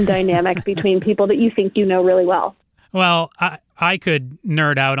interesting dynamic between people that you think really well. Well, I could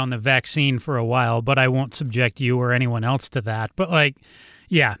nerd out on the vaccine for a while, but I won't subject you or anyone else to that. But like,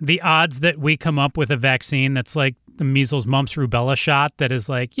 yeah, the odds that we come up with a vaccine that's like the measles, mumps, rubella shot that is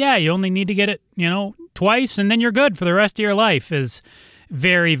like, yeah, you only need to get it, twice and then you're good for the rest of your life is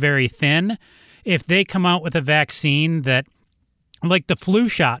very, very thin. If they come out with a vaccine that, like the flu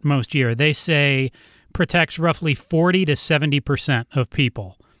shot most year, they say protects roughly 40 to 70% of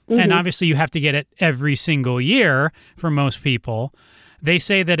people. And obviously you have to get it every single year for most people. They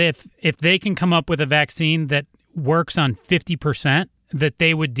say that if they can come up with a vaccine that works on 50%, that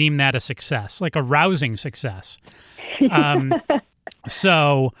they would deem that a success, like a rousing success.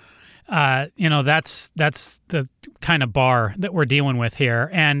 So, that's the kind of bar that we're dealing with here.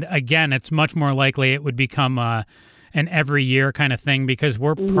 And again, it's much more likely it would become an every year kind of thing, because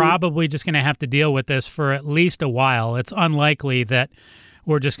we're probably just going to have to deal with this for at least a while. It's unlikely that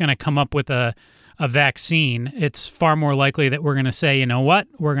we're just going to come up with a vaccine. It's far more likely that we're going to say, you know what,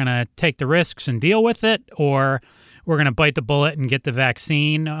 we're going to take the risks and deal with it, or we're going to bite the bullet and get the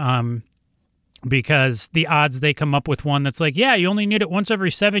vaccine, because the odds they come up with one that's like, yeah, you only need it once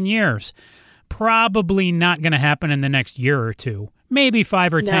every 7 years, probably not going to happen in the next year or two. Maybe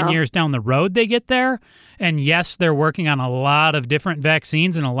 5 or 10 years down the road they get there. And yes, they're working on a lot of different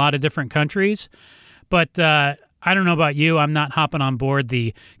vaccines in a lot of different countries. But I don't know about you. I'm not hopping on board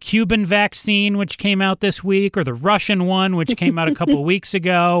the Cuban vaccine, which came out this week, or the Russian one, which came out a couple of weeks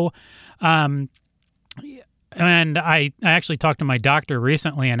ago. And I actually talked to my doctor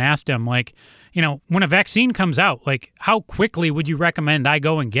recently and asked him, like, when a vaccine comes out, like, how quickly would you recommend I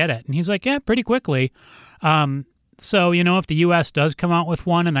go and get it? And he's like, yeah, pretty quickly. So, if the U.S. does come out with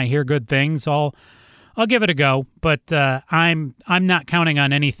one and I hear good things, I'll give it a go. But I'm not counting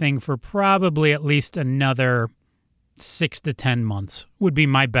on anything for probably at least another 6 to 10 months would be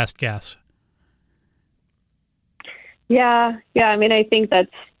my best guess. Yeah. I mean, I think that's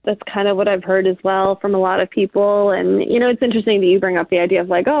kind of what I've heard as well from a lot of people. And, it's interesting that you bring up the idea of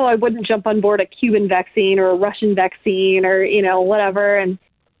like, oh, I wouldn't jump on board a Cuban vaccine or a Russian vaccine or, whatever.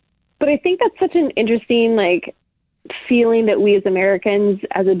 But I think that's such an interesting, like, feeling that we as Americans,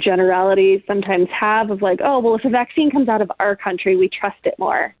 as a generality, sometimes have of like, oh, well, if a vaccine comes out of our country, we trust it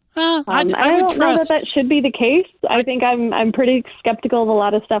more. I don't know that should be the case. I think I'm pretty skeptical of a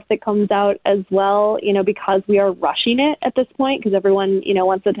lot of stuff that comes out as well, because we are rushing it at this point, because everyone,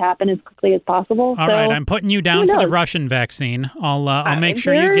 wants it to happen as quickly as possible. All right, I'm putting you down for the Russian vaccine. I'll make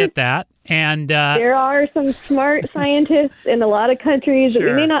sure you get that. And there are some smart scientists in a lot of countries that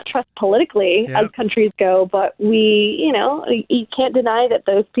we may not trust politically as countries go, but we, you can't deny that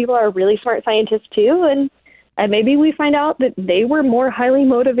those people are really smart scientists too. And maybe we find out that they were more highly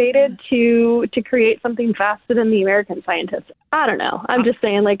motivated to create something faster than the American scientists. I don't know. I'm just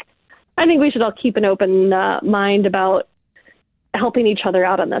saying, like, I think we should all keep an open mind about helping each other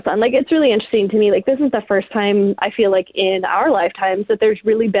out on this. And like, it's really interesting to me. Like, this is the first time I feel like in our lifetimes that there's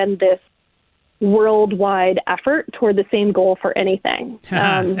really been this worldwide effort toward the same goal for anything.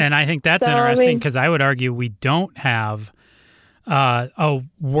 And I think that's interesting, because I would argue we don't have a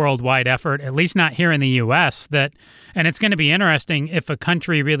worldwide effort, at least not here in the U.S. And it's going to be interesting if a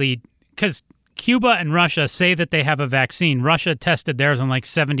country really, because Cuba and Russia say that they have a vaccine. Russia tested theirs on like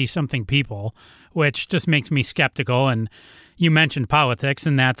 70-something people, which just makes me skeptical. And you mentioned politics,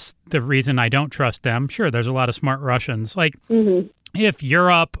 and that's the reason I don't trust them. Sure, there's a lot of smart Russians. Like, if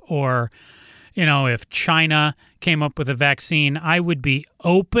Europe or, if China came up with a vaccine, I would be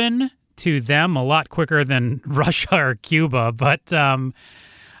open to them a lot quicker than Russia or Cuba. But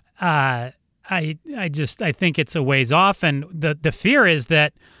I think it's a ways off. And the fear is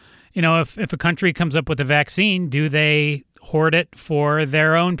that, if a country comes up with a vaccine, do they hoard it for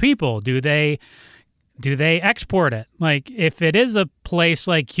their own people? Do they export it? Like, if it is a place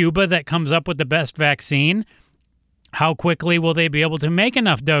like Cuba that comes up with the best vaccine, how quickly will they be able to make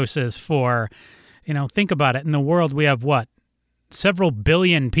enough doses for, think about it. In the world, we have several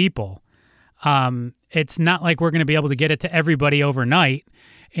billion people. It's not like we're going to be able to get it to everybody overnight.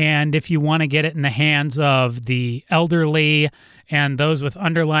 And if you want to get it in the hands of the elderly and those with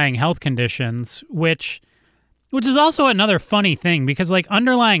underlying health conditions, which is also another funny thing, because like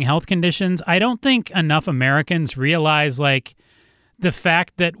underlying health conditions, I don't think enough Americans realize like the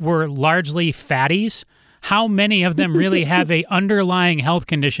fact that we're largely fatties, how many of them really have a underlying health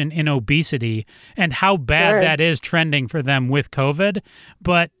condition in obesity, and how bad that is trending for them with COVID.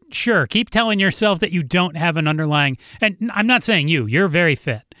 But sure, keep telling yourself that you don't have an underlying, and I'm not saying you're very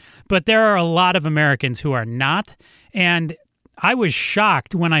fit, but there are a lot of Americans who are not. And I was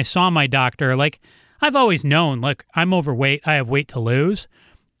shocked when I saw my doctor. Like, I've always known, look, I'm overweight, I have weight to lose.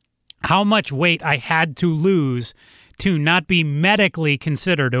 How much weight I had to lose to not be medically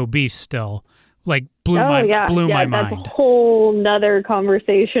considered obese still, like blew my mind. That's a whole nother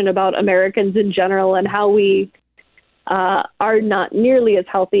conversation about Americans in general and how we are not nearly as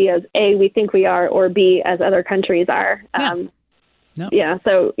healthy as A, we think we are, or B, as other countries are. I mean,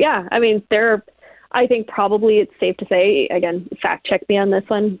 I think probably it's safe to say, again, fact check me on this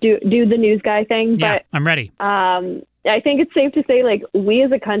one, do the news guy thing. Yeah, but I'm ready. I think it's safe to say, like, we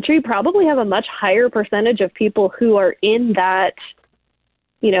as a country probably have a much higher percentage of people who are in that,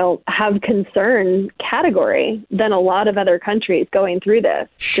 have concern category than a lot of other countries going through this.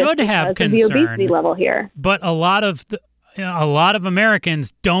 Should have concern. The obesity level here. But a lot of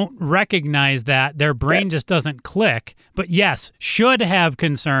Americans don't recognize that. Their brain just doesn't click. But yes, should have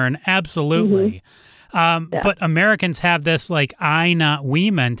concern, absolutely. But Americans have this like I not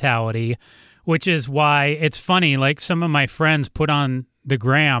we mentality, which is why it's funny. Like, some of my friends put on the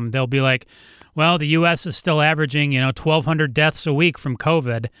gram, they'll be like, well, the U.S. is still averaging, 1,200 deaths a week from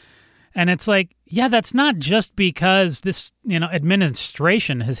COVID. And it's like, yeah, that's not just because this,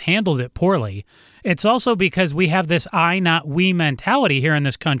 administration has handled it poorly. It's also because we have this I, not we mentality here in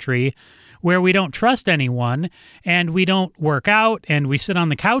this country where we don't trust anyone and we don't work out and we sit on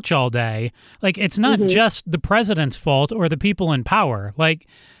the couch all day. Like, it's not just the president's fault or the people in power. Like,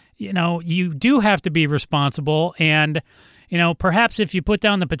 you do have to be responsible, and perhaps if you put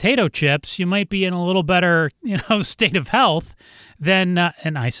down the potato chips, you might be in a little better, state of health than,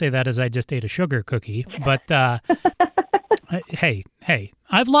 and I say that as I just ate a sugar cookie, but hey,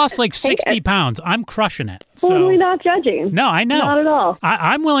 I've lost like 60 pounds. I'm crushing it. Totally not judging. No, I know. Not at all.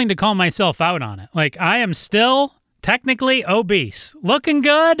 I'm willing to call myself out on it. Like, I am still technically obese, looking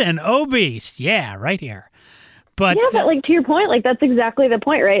good and obese. Yeah, right here. But like, to your point, like, that's exactly the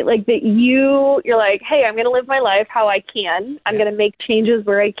point, right? Like, that you're like, hey, I'm going to live my life how I can. I'm going to make changes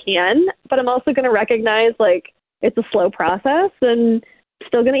where I can, but I'm also going to recognize, like, it's a slow process, and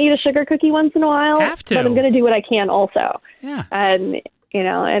still going to eat a sugar cookie once in a while. Have to. But I'm going to do what I can also. Yeah. And,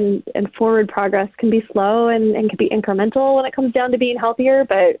 and forward progress can be slow and can be incremental when it comes down to being healthier,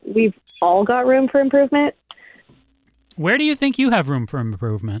 but we've all got room for improvement. Where do you think you have room for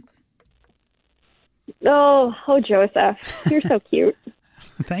improvement? Oh, Joseph, you're so cute.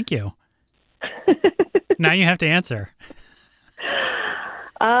 Thank you. Now you have to answer.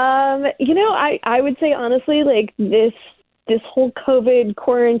 I would say honestly, like, this whole COVID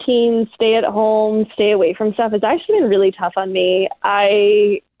quarantine, stay at home, stay away from stuff has actually been really tough on me.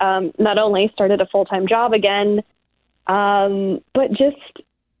 I not only started a full-time job again, but just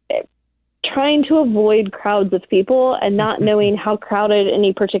trying to avoid crowds of people and not knowing how crowded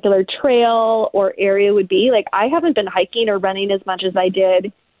any particular trail or area would be. Like, I haven't been hiking or running as much as I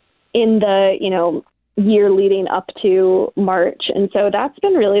did in the, year leading up to March. And so that's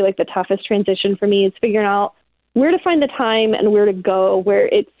been really like the toughest transition for me, is figuring out where to find the time and where to go, where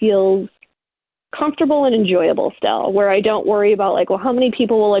it feels comfortable and enjoyable still, where I don't worry about like, well, how many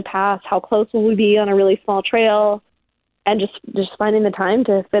people will I pass? How close will we be on a really small trail? And just finding the time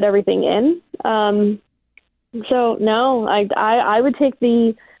to fit everything in. So no, I would take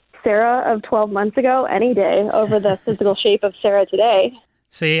the Sarah of 12 months ago any day over the physical shape of Sarah today.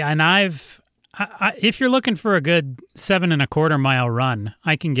 See, and if you're looking for a good 7.25 mile run,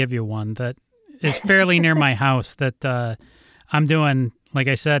 I can give you one that is fairly near my house that I'm doing, like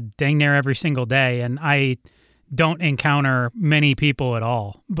I said, dang near every single day, and I don't encounter many people at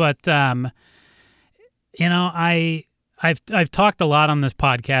all. But you know, I've talked a lot on this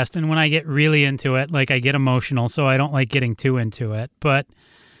podcast, and when I get really into it, like I get emotional, so I don't like getting too into it. But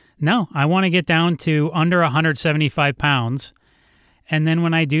no, I want to get down to under 175 pounds. And then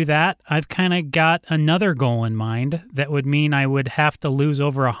when I do that, I've kind of got another goal in mind that would mean I would have to lose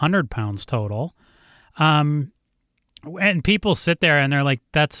over 100 pounds total. And people sit there and they're like,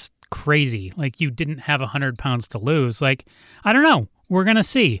 that's crazy. Like, you didn't have 100 pounds to lose. Like, I don't know. We're going to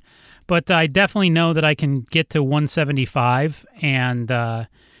see. But I definitely know that I can get to 175 and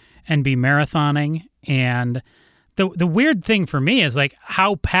be marathoning. And the weird thing for me is like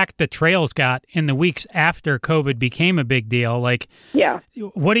how packed the trails got in the weeks after COVID became a big deal. Like, Yeah.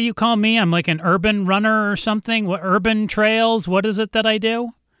 what do you call me? I'm like an urban runner or something. What urban trails? What is it that I do?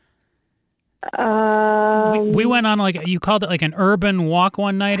 We went on like, you called it like an urban walk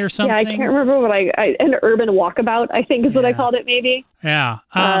one night or something. Yeah, I can't remember what an urban walkabout, I think is what I called it maybe. Yeah.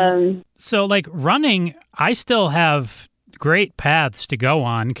 So like running, I still have great paths to go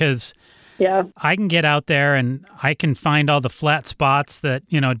on because Yeah. I can get out there and I can find all the flat spots that,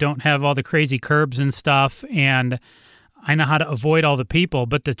 you know, don't have all the crazy curbs and stuff. And I know how to avoid all the people.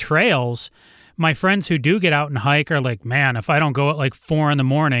 But the trails, my friends who do get out and hike are like, man, if I don't go at like 4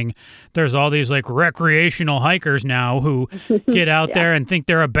 a.m, there's all these like recreational hikers now who get out there and think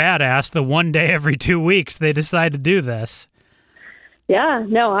they're a badass the one day every 2 weeks they decide to do this. Yeah,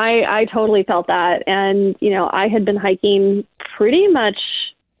 no, I totally felt that. And, you know, I had been hiking pretty much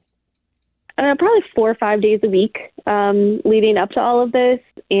probably 4 or 5 days a week leading up to all of this.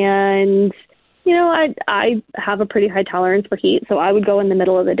 And, you know, I have a pretty high tolerance for heat, so I would go in the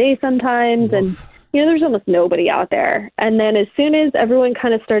middle of the day sometimes. And, you know, there's almost nobody out there. And then as soon as everyone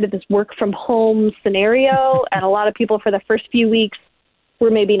kind of started this work from home scenario, and a lot of people for the first few weeks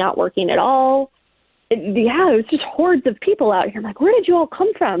were maybe not working at all, it was just hordes of people out here. I'm like, where did you all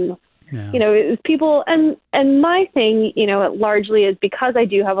come from? Yeah. You know, it was people, and my thing, you know, largely is because I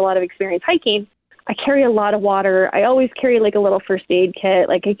do have a lot of experience hiking, I carry a lot of water. I always carry like a little first aid kit.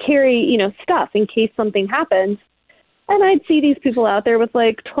 Like I carry, you know, stuff in case something happens. And I'd see these people out there with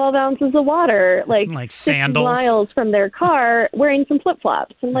like 12 ounces of water, like sandals 6 miles from their car wearing some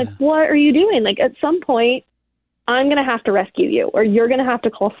flip-flops. And like, what are you doing? Like at some point, I'm going to have to rescue you, or you're going to have to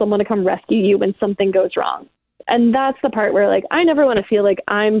call someone to come rescue you when something goes wrong. And that's the part where, like, I never want to feel like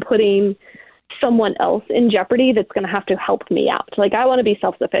I'm putting someone else in jeopardy that's going to have to help me out. Like, I want to be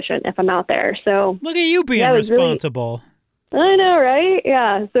self-sufficient if I'm out there. So look at you being responsible. I know, right?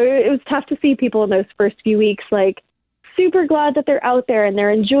 Yeah. So it was tough to see people in those first few weeks, like, super glad that they're out there and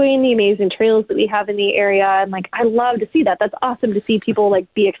they're enjoying the amazing trails that we have in the area. And, like, I love to see that. That's awesome to see people,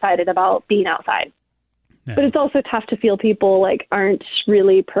 like, be excited about being outside. Yeah. But it's also tough to feel people like aren't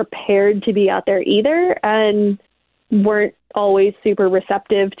really prepared to be out there either, and weren't always super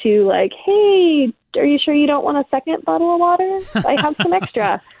receptive to like, hey, are you sure you don't want a second bottle of water? I have some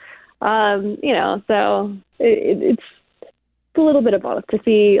extra. You know, so it's a little bit of both to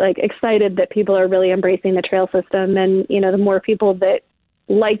see like excited that people are really embracing the trail system, and you know, the more people that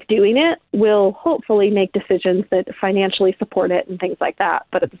like doing it will hopefully make decisions that financially support it and things like that.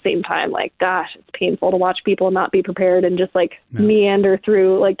 But at the same time, like, gosh, it's painful to watch people not be prepared and just like meander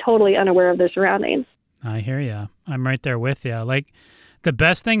through, like totally unaware of their surroundings. I hear you. I'm right there with you. Like the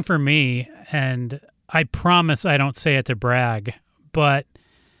best thing for me, and I promise I don't say it to brag, but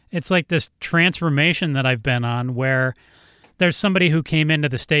it's like this transformation that I've been on where there's somebody who came into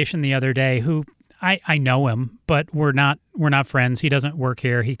the station the other day who I know him, but we're not friends. He doesn't work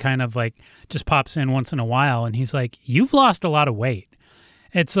here. He kind of like just pops in once in a while, and he's like, "You've lost a lot of weight."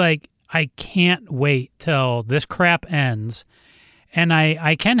 It's like, I can't wait till this crap ends, and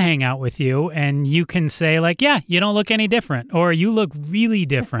I can hang out with you, and you can say like, "Yeah, you don't look any different," or "You look really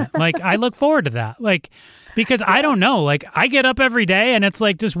different." Like, I look forward to that. Like, because I don't know. Like, I get up every day, and it's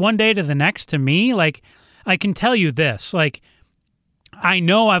like just one day to the next to me. Like, I can tell you this, like, I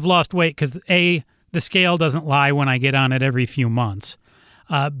know I've lost weight because A, the scale doesn't lie when I get on it every few months.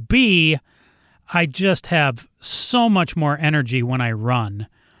 B, I just have so much more energy when I run.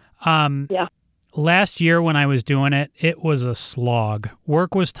 Last year when I was doing it, it was a slog.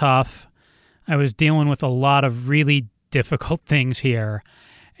 Work was tough. I was dealing with a lot of really difficult things here.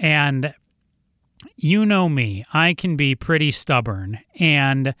 And you know me, I can be pretty stubborn.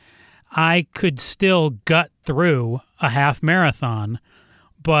 And I could still gut through a half marathon,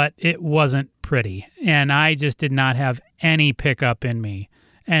 but it wasn't pretty. And I just did not have any pickup in me.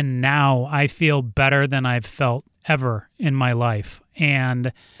 And now I feel better than I've felt ever in my life.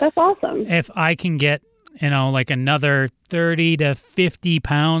 And that's awesome. If I can get like another 30 to 50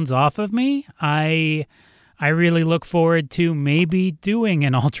 pounds off of me, I really look forward to maybe doing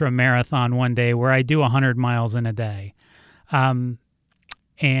an ultra marathon one day where I do 100 miles in a day. And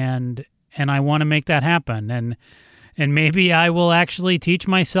I want to make that happen. And maybe I will actually teach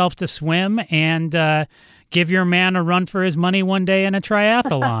myself to swim and give your man a run for his money one day in a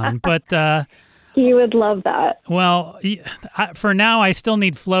triathlon. But he would love that. Well, for now, I still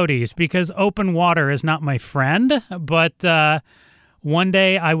need floaties because open water is not my friend. But one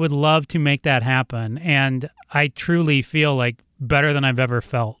day I would love to make that happen. And I truly feel like better than I've ever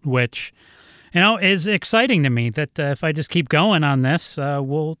felt, which, is exciting to me that if I just keep going on this,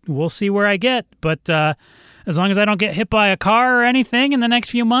 we'll see where I get. But as long as I don't get hit by a car or anything in the next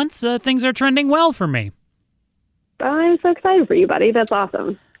few months, things are trending well for me. I'm so excited for you, buddy. That's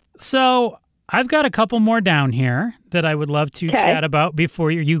awesome. So I've got a couple more down here that I would love to chat about before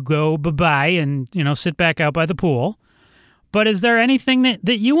you go bye-bye and, sit back out by the pool. But is there anything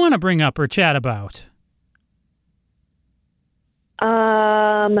that you want to bring up or chat about?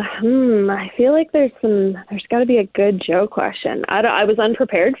 I feel like there's got to be a good Joe question. I was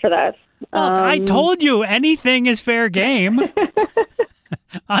unprepared for this. Well, I told you anything is fair game.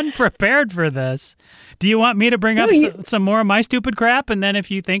 Unprepared for this. Do you want me to bring up some more of my stupid crap, and then if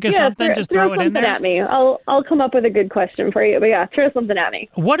you think of something, just throw it in there? Throw something at me. I'll come up with a good question for you. But yeah, throw something at me.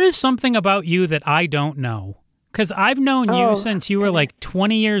 What is something about you that I don't know? Because I've known you since you were like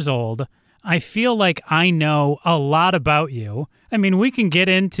 20 years old. I feel like I know a lot about you. I mean, we can get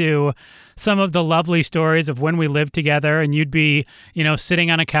into some of the lovely stories of when we lived together and you'd be, sitting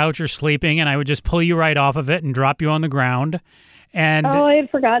on a couch or sleeping, and I would just pull you right off of it and drop you on the ground. And I had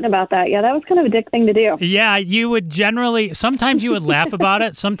forgotten about that. Yeah, that was kind of a dick thing to do. Yeah, you would generally, sometimes you would laugh about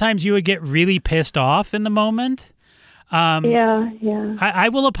it. Sometimes you would get really pissed off in the moment. Yeah. I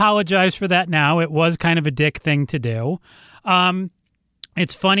will apologize for that now. It was kind of a dick thing to do.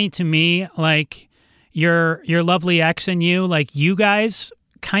 It's funny to me, like your lovely ex and you, like you guys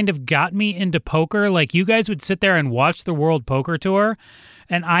kind of got me into poker. Like you guys would sit there and watch the World Poker Tour,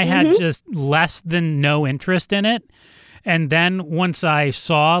 and I had just less than no interest in it. And then once I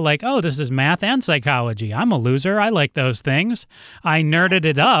saw like, oh, this is math and psychology, I'm a loser, I like those things, I nerded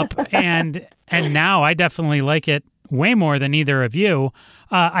it up, and now I definitely like it way more than either of you.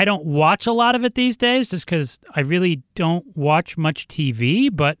 I don't watch a lot of it these days just because I really don't watch much TV,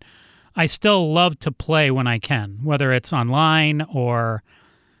 but I still love to play when I can, whether it's online because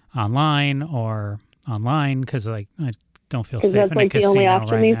I don't feel safe in a like casino the only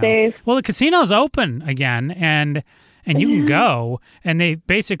option right these now. days. Well, the casino's open again, and you can go, and they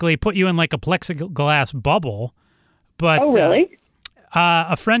basically put you in like a plexiglass bubble. But really?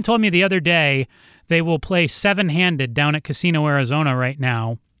 A friend told me the other day they will play seven-handed down at Casino Arizona right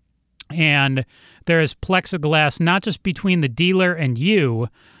now, and there is plexiglass not just between the dealer and you,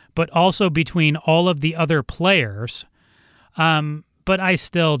 but also between all of the other players. But I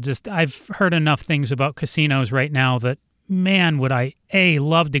still I've heard enough things about casinos right now that, man, would I,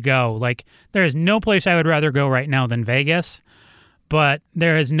 love to go. Like, there is no place I would rather go right now than Vegas, but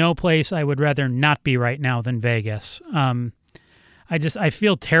there is no place I would rather not be right now than Vegas. I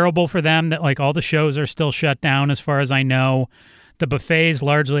feel terrible for them that, like, all the shows are still shut down as far as I know. The buffets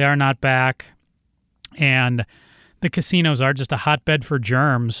largely are not back, and the casinos are just a hotbed for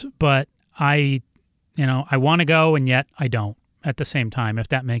germs, but I want to go, and yet I don't at the same time, if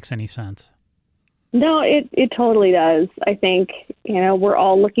that makes any sense. No, it totally does. I think, we're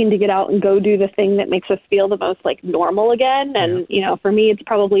all looking to get out and go do the thing that makes us feel the most like normal again. And, for me, it's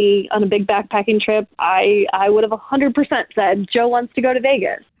probably on a big backpacking trip. I would have 100% said Joe wants to go to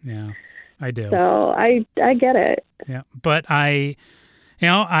Vegas. Yeah, I do. So I get it. Yeah. But I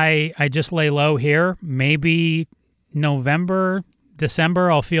just lay low here. Maybe November,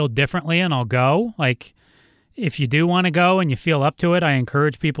 December, I'll feel differently and I'll go. Like, if you do want to go and you feel up to it, I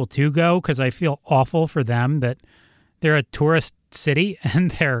encourage people to go because I feel awful for them that they're a tourist city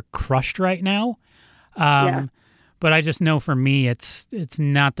and they're crushed right now. But I just know for me, it's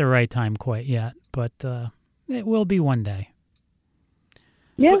not the right time quite yet, but it will be one day.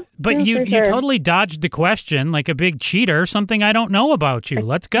 Yeah. But you totally dodged the question like a big cheater, something I don't know about you.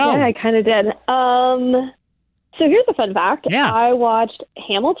 Let's go. Yeah, I kind of did. So here's a fun fact. Yeah. I watched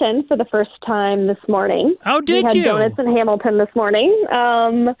Hamilton for the first time this morning. Oh, did you? We had donuts in Hamilton this morning.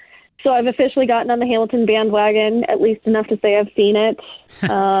 So I've officially gotten on the Hamilton bandwagon, at least enough to say I've seen it.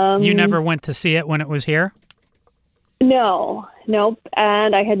 You never went to see it when it was here? No, nope.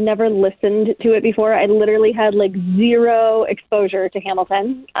 And I had never listened to it before. I literally had like zero exposure to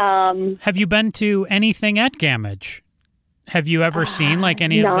Hamilton. Have you been to anything at Gamage? Have you ever seen like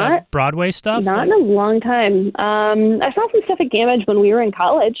any of the Not- Broadway stuff? Not in a long time. I saw some stuff at Gamage when we were in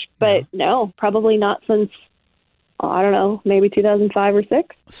college, but no, probably not since, I don't know, maybe 2005 or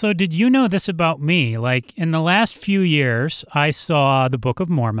 6. So did you know this about me? Like in the last few years, I saw the Book of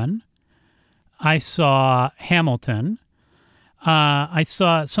Mormon. I saw Hamilton. I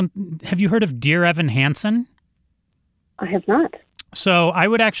saw some. Have you heard of Dear Evan Hansen? I have not. So I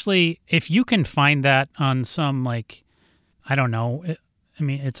would actually, if you can find that on some like, I don't know. I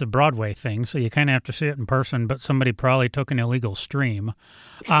mean, it's a Broadway thing, so you kind of have to see it in person. But somebody probably took an illegal stream.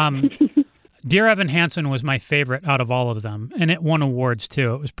 Dear Evan Hansen was my favorite out of all of them, and it won awards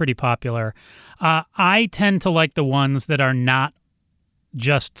too. It was pretty popular. I tend to like the ones that are not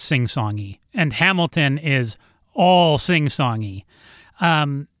just sing-songy, and Hamilton is all sing-songy.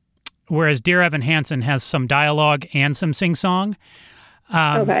 Whereas Dear Evan Hansen has some dialogue and some sing-song.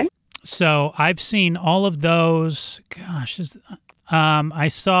 Okay. So I've seen all of those. Gosh, I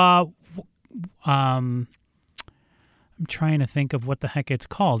saw. I'm trying to think of what the heck it's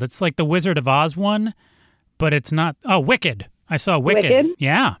called. It's like the Wizard of Oz one, but it's not. Oh, Wicked. I saw Wicked. Wicked?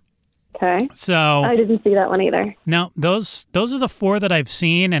 Yeah. Okay. So I didn't see that one either. no, those are the 4 that I've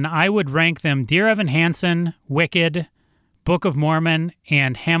seen, and I would rank them: Dear Evan Hansen, Wicked, Book of Mormon,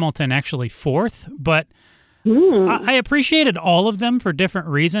 and Hamilton actually 4th. But I appreciated all of them for different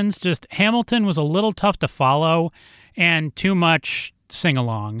reasons. Just Hamilton was a little tough to follow and too much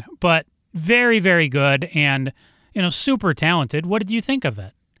sing-along, but very, very good and, super talented. What did you think of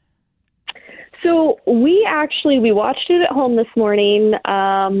it? So we watched it at home this morning,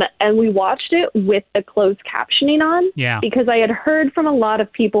 and we watched it with the closed captioning on. Yeah. Because I had heard from a lot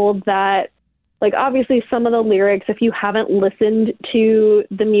of people that, like, obviously some of the lyrics, if you haven't listened to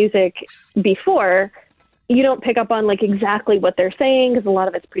the music before, you don't pick up on like exactly what they're saying because a lot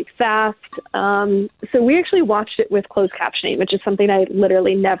of it's pretty fast. So we actually watched it with closed captioning, which is something I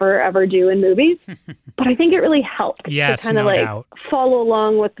literally never ever do in movies. But I think it really helped to kind of doubt. follow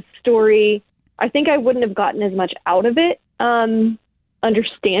along with the story. I think I wouldn't have gotten as much out of it,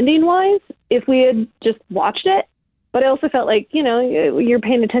 understanding wise, if we had just watched it. But I also felt like, you're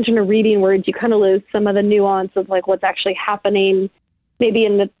paying attention to reading words, you kind of lose some of the nuance of like what's actually happening maybe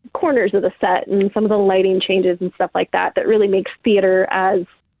in the corners of the set and some of the lighting changes and stuff like that really makes theater as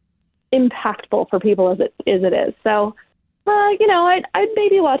impactful for people as it is. So, I'd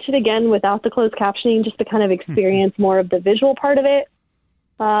maybe watch it again without the closed captioning just to kind of experience more of the visual part of it.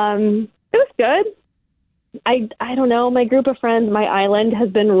 It was good. I don't know. My group of friends, my island has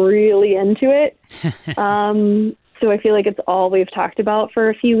been really into it. So I feel like it's all we've talked about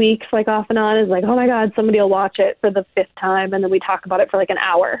for a few weeks, like off and on, is like, oh my God, somebody will watch it for the 5th time. And then we talk about it for like an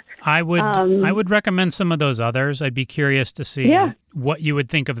hour. I would recommend some of those others. I'd be curious to see what you would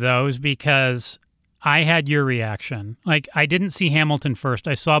think of those because I had your reaction. Like I didn't see Hamilton first.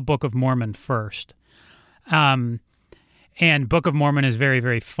 I saw Book of Mormon first. And Book of Mormon is very,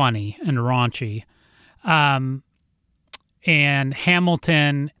 very funny and raunchy. And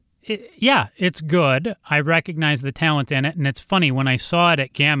Hamilton, it's good. I recognize the talent in it, and it's funny. When I saw it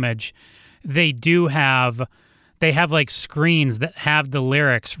at Gamage, they have like screens that have the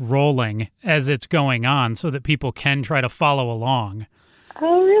lyrics rolling as it's going on so that people can try to follow along.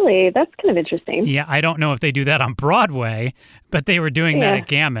 Oh, really? That's kind of interesting. Yeah, I don't know if they do that on Broadway, but they were doing that at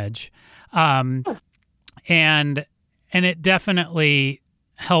Gamage. And it definitely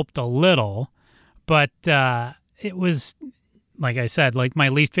helped a little, but it was, like I said, like my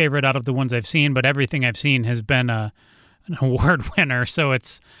least favorite out of the ones I've seen, but everything I've seen has been an award winner, so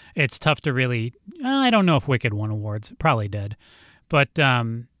it's tough to really, I don't know if Wicked won awards. It probably did. But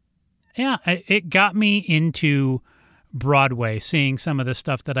it got me into Broadway, seeing some of the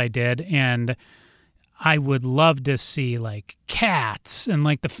stuff that I did, and I would love to see like Cats and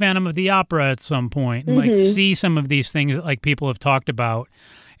like the Phantom of the Opera at some point and like see some of these things that like people have talked about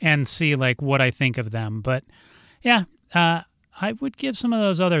and see like what I think of them. But I would give some of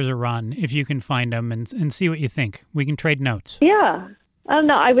those others a run if you can find them and see what you think. We can trade notes. Yeah.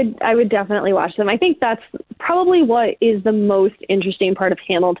 No, I would definitely watch them. I think that's probably what is the most interesting part of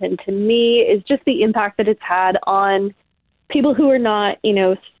Hamilton to me is just the impact that it's had on people who are not,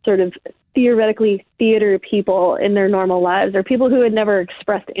 sort of theoretically theater people in their normal lives, or people who had never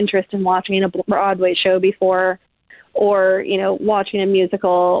expressed interest in watching a Broadway show before, or, watching a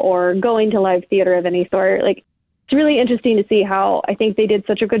musical or going to live theater of any sort. Like, it's really interesting to see how I think they did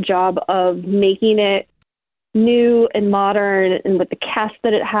such a good job of making it new and modern, and with the cast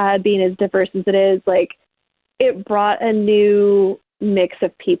that it had being as diverse as it is, like it brought a new mix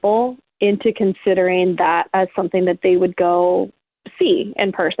of people into considering that as something that they would go see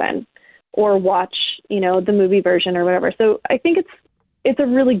in person or watch, the movie version or whatever. So I think it's a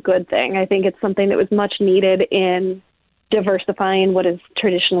really good thing. I think it's something that was much needed in diversifying what is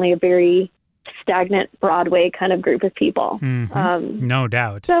traditionally a very stagnant Broadway kind of group of people. No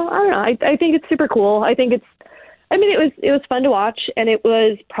doubt. So I don't know. I think it's super cool. It was fun to watch, and it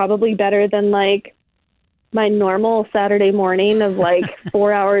was probably better than like my normal Saturday morning of like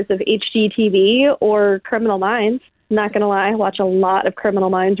 4 hours of HGTV or Criminal Minds. Not going to lie, I watch a lot of Criminal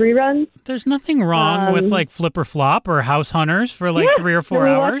Minds reruns. There's nothing wrong with like Flip or Flop or House Hunters for like 3 or 4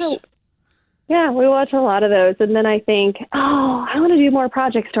 hours. We watch a lot of those. And then I think, I want to do more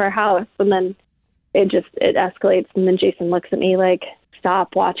projects to our house. And then it escalates. And then Jason looks at me like,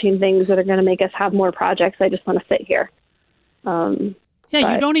 stop watching things that are going to make us have more projects. I just want to sit here. You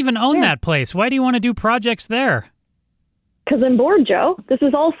don't even own that place. Why do you want to do projects there? Because I'm bored, Joe. This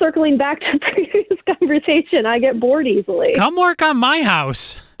is all circling back to previous conversation. I get bored easily. Come work on my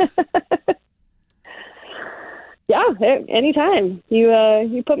house. Yeah, anytime.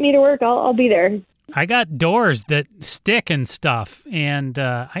 You put me to work, I'll be there. I got doors that stick and stuff, and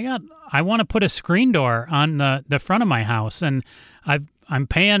I want to put a screen door on the front of my house, and I'm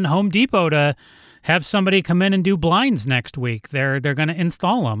paying Home Depot to have somebody come in and do blinds next week. They're going to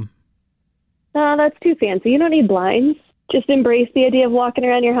install them. No, that's too fancy. You don't need blinds. Just embrace the idea of walking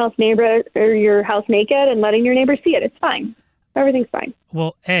around your house naked and letting your neighbor see it. It's fine. Everything's fine.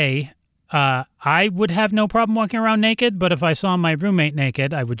 Well, I would have no problem walking around naked, but if I saw my roommate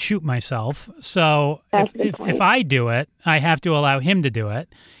naked, I would shoot myself. So if I do it, I have to allow him to do it.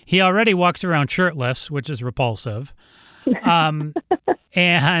 He already walks around shirtless, which is repulsive. And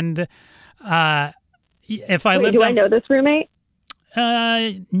if I lived... Do I know this roommate?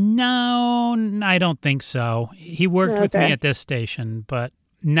 No, I don't think so. He worked with me at this station, but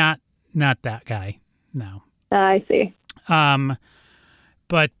not that guy. No. I see.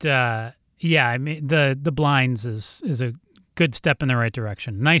 But I mean, the blinds is a good step in the right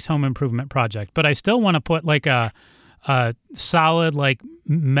direction. Nice home improvement project, but I still want to put like a solid like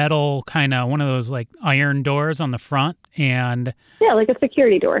metal kind of one of those like iron doors on the front and like a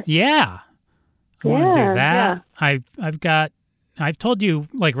security door. Yeah. I want to do that. Yeah. I've told you,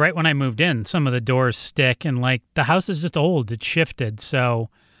 like, right when I moved in, some of the doors stick, and, like, the house is just old. It's shifted, so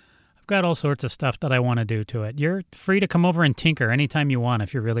I've got all sorts of stuff that I want to do to it. You're free to come over and tinker anytime you want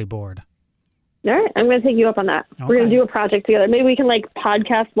if you're really bored. All right. I'm going to take you up on that. Okay. We're going to do a project together. Maybe we can, like,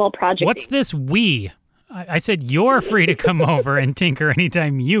 podcast while projecting. What's this we? I said you're free to come over and tinker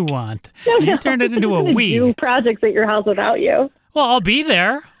anytime you want. You turned it into a we. Do projects at your house without you. Well, I'll be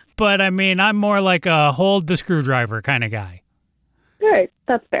there, but, I mean, I'm more like a hold the screwdriver kind of guy. All right,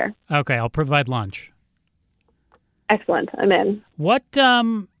 that's fair. Okay, I'll provide lunch. Excellent, I'm in. What,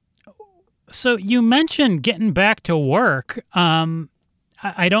 so you mentioned getting back to work. I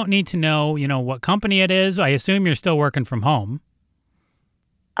don't need to know, what company it is. I assume you're still working from home.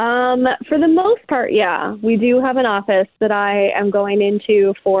 For the most part, yeah. We do have an office that I am going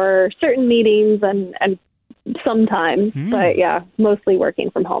into for certain meetings and sometimes, but yeah, mostly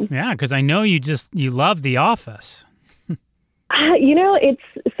working from home. Yeah, because I know you love the office.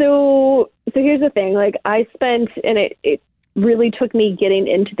 So here's the thing, like I spent, and it really took me getting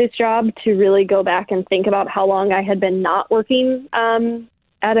into this job to really go back and think about how long I had been not working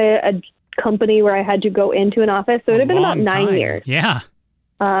at a company where I had to go into an office. So it had been about 9 years. Yeah.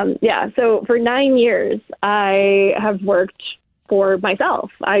 So for 9 years, I have worked for myself.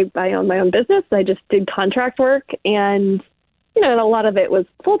 I own my own business. I just did contract work, and, and a lot of it was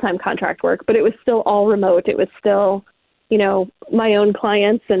full-time contract work, but it was still all remote. It was still my own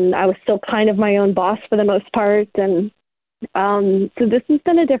clients, and I was still kind of my own boss for the most part. And so this has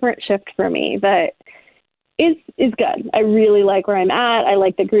been a different shift for me that is good. I really like where I'm at. I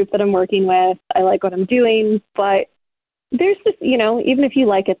like the group that I'm working with. I like what I'm doing. But there's just, even if you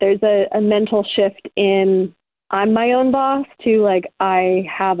like it, there's a mental shift in I'm my own boss to like I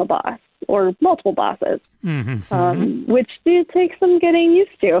have a boss or multiple bosses, which takes some getting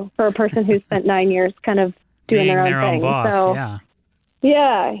used to for a person who's spent 9 years kind of doing their own thing. Boss, so,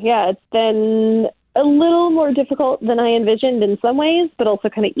 yeah, it's been a little more difficult than I envisioned in some ways, but also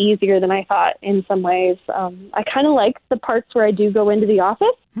kind of easier than I thought in some ways. I kind of like the parts where I do go into the office.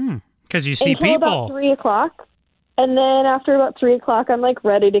 Because you see until people. About 3 o'clock. And then after about 3 o'clock, I'm like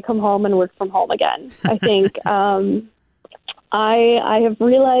ready to come home and work from home again. I think I have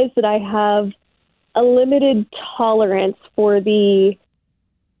realized that I have a limited tolerance for the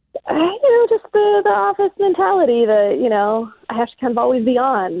just the office mentality that, I have to kind of always be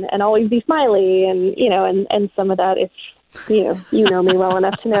on and always be smiley. And, and some of that is, you know me well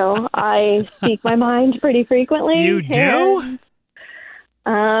enough to know I speak my mind pretty frequently. You do?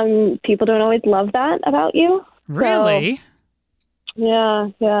 People don't always love that about you. Really?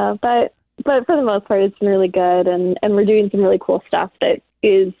 So, yeah. But for the most part, it's been really good, and we're doing some really cool stuff that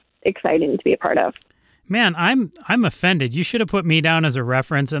is exciting to be a part of. Man, I'm offended. You should have put me down as a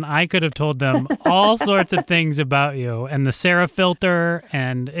reference, and I could have told them all sorts of things about you and the Sarah filter,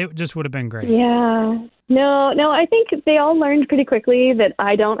 and it just would have been great. Yeah. No, I think they all learned pretty quickly that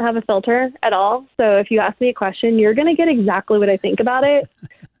I don't have a filter at all. So if you ask me a question, you're going to get exactly what I think about it.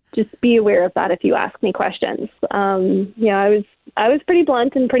 Just be aware of that if you ask me questions. I was pretty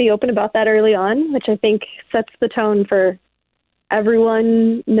blunt and pretty open about that early on, which I think sets the tone for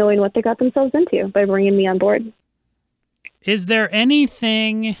everyone knowing what they got themselves into by bringing me on board. Is there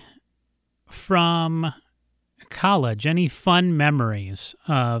anything from college, any fun memories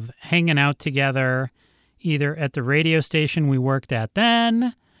of hanging out together, either at the radio station we worked at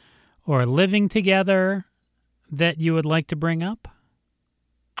then or living together, that you would like to bring up?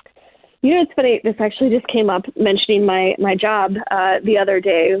 You know, it's funny. This actually just came up mentioning my job the other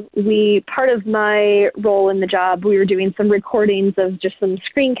day. Part of my role in the job, we were doing some recordings of just some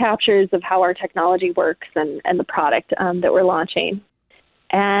screen captures of how our technology works and the product that we're launching.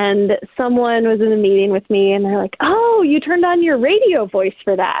 And someone was in a meeting with me, and they're like, "Oh, you turned on your radio voice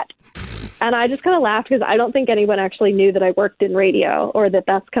for that." And I just kind of laughed because I don't think anyone actually knew that I worked in radio, or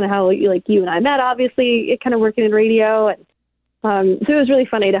that's kind of how you and I met, obviously, kind of working in radio. And so it was really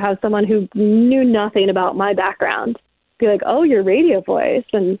funny to have someone who knew nothing about my background be like, "Oh, your radio voice."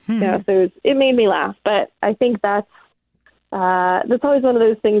 And, so it made me laugh. But I think that's always one of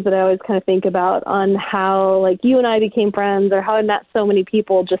those things that I always kind of think about on how, you and I became friends, or how I met so many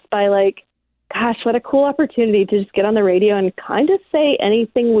people just by, gosh, what a cool opportunity to just get on the radio and kind of say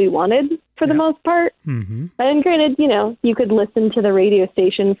anything we wanted for the most part. Mm-hmm. And granted, you could listen to the radio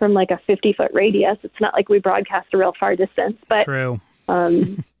station from a 50-foot radius. It's not like we broadcast a real far distance, but True.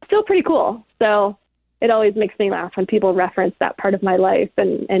 Still pretty cool. So it always makes me laugh when people reference that part of my life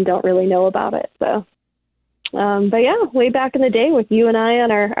and don't really know about it. So, but yeah, way back in the day with you and I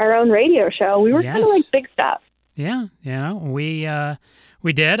on our own radio show, we were kind of like big stuff. Yeah.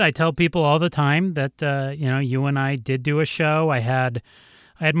 We did. I tell people all the time that, you and I did do a show. I had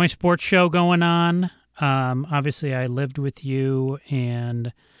my sports show going on. Obviously, I lived with you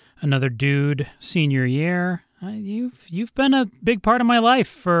and another dude senior year. You've been a big part of my life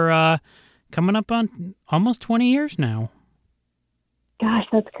for coming up on almost 20 years now. Gosh,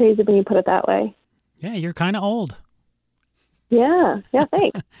 that's crazy when you put it that way. Yeah, you're kind of old. Yeah,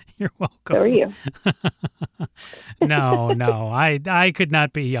 thanks. You're welcome. So are you. No, I could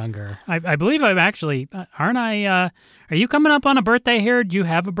not be younger. I believe I'm actually, aren't I, are you coming up on a birthday here? Do you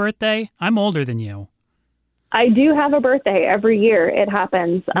have a birthday? I'm older than you. I do have a birthday every year. It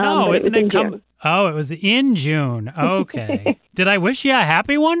happens. No, isn't it June? Oh, it was in June. Okay. Did I wish you a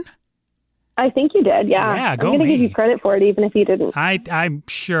happy one? I think you did, yeah. Yeah, I'm going to give you credit for it, even if you didn't. I'm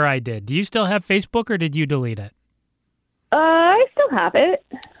sure I did. Do you still have Facebook, or did you delete it? I still have it.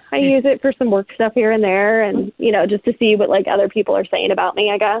 I use it for some work stuff here and there, and just to see what other people are saying about me,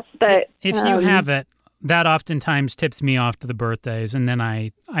 I guess. But if you have it, that oftentimes tips me off to the birthdays, and then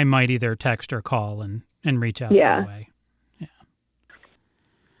I might either text or call and reach out that way.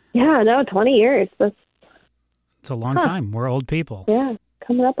 Yeah, no, 20 years. It's a long time. We're old people. Yeah,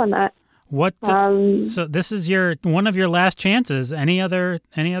 coming up on that. What? So this is one of your last chances. Any other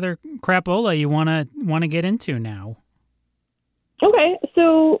crapola you want to get into now? Okay,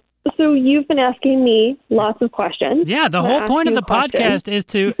 so you've been asking me lots of questions. Yeah, the whole point of the podcast is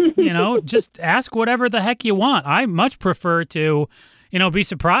to just ask whatever the heck you want. I much prefer to be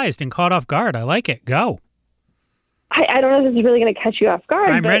surprised and caught off guard. I like it. Go. I don't know if this is really going to catch you off guard.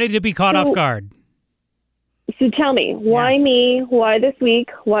 I'm ready to be caught off guard. So tell me, why me? Why this week?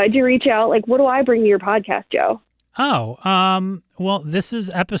 Why'd you reach out? What do I bring to your podcast, Joe? Oh, well, this is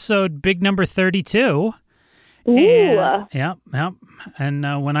episode big number 32. Ooh. Yep.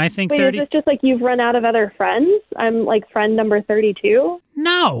 And when I think 30... Wait, is this just you've run out of other friends? I'm friend number 32?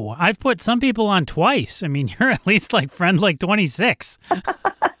 No, I've put some people on twice. I mean, you're at least friend 26.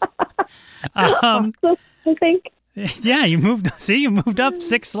 I think. Yeah, you moved up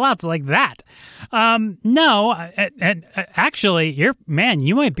 6 slots like that. No, actually, you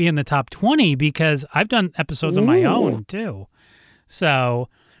might be in the top 20 because I've done episodes of my own too. So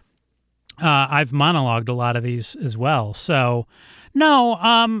I've monologued a lot of these as well. So no,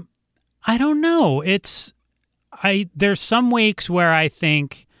 I don't know. There's some weeks where I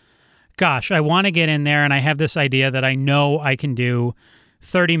think, gosh, I want to get in there, and I have this idea that I know I can do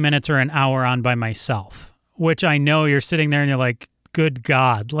 30 minutes or an hour on by myself. Which I know you're sitting there and you're like, good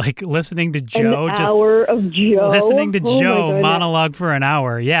God, like listening to Joe. An hour of Joe? Listening to Oh, Joe monologue for an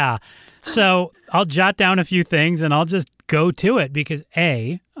hour. Yeah. So I'll jot down a few things and I'll just go to it because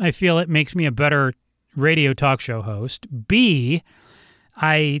A, I feel it makes me a better radio talk show host. B,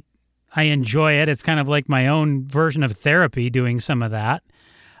 I enjoy it. It's kind of like my own version of therapy doing some of that.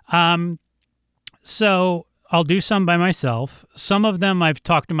 So I'll do some by myself. Some of them I've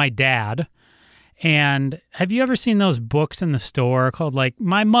talked to my dad. And have you ever seen those books in the store called like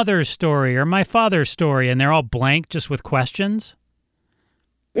My Mother's Story or My Father's Story, and they're all blank just with questions?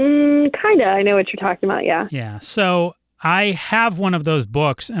 Kind of. I know what you're talking about, yeah. Yeah. So I have one of those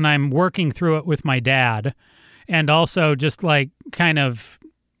books, and I'm working through it with my dad, and also just like kind of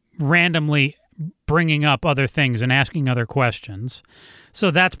randomly bringing up other things and asking other questions. So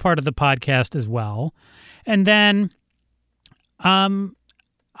that's part of the podcast as well. And then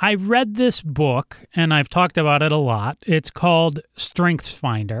I read this book, and I've talked about it a lot. It's called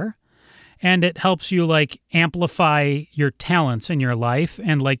StrengthsFinder, and it helps you like amplify your talents in your life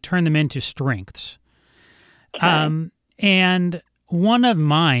and like turn them into strengths. Okay. And one of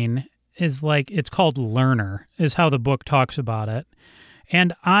mine is like, it's called Learner, is how the book talks about it.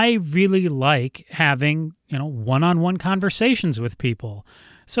 And I really like having, one-on-one conversations with people.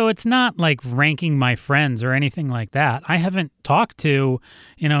 So it's not like ranking my friends or anything like that. I haven't talked to,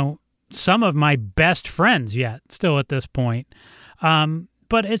 some of my best friends yet, still at this point.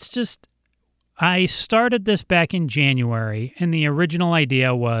 But it's just, I started this back in January, and the original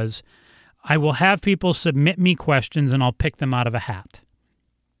idea was I will have people submit me questions and I'll pick them out of a hat.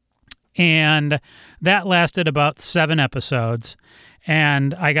 And that lasted about 7 episodes.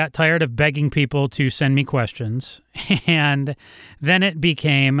 And I got tired of begging people to send me questions. And then it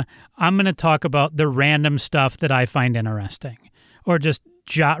became, I'm going to talk about the random stuff that I find interesting, or just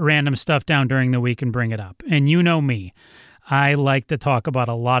jot random stuff down during the week and bring it up. And you know me, I like to talk about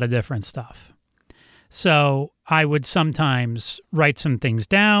a lot of different stuff. So I would sometimes write some things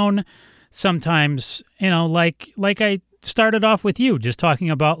down. Sometimes, like I started off with you, just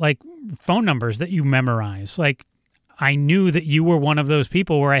talking about like phone numbers that you memorize. Like, I knew that you were one of those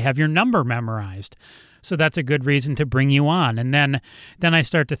people where I have your number memorized. So that's a good reason to bring you on. And then I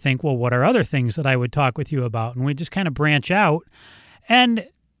start to think, well, what are other things that I would talk with you about? And we just kind of branch out. And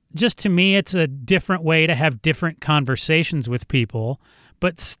just to me, it's a different way to have different conversations with people,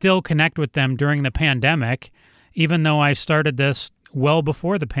 but still connect with them during the pandemic, even though I started this well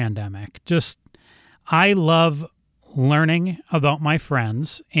before the pandemic. Just, I love learning about my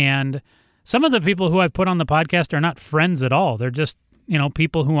friends, and some of the people who I've put on the podcast are not friends at all. They're just,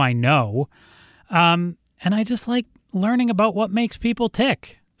 people who I know. And I just like learning about what makes people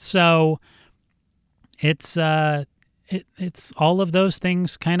tick. So it's all of those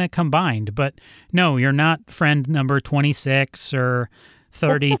things kind of combined. But no, you're not friend number 26 or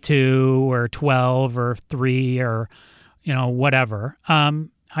 32 or 12 or 3 or, whatever.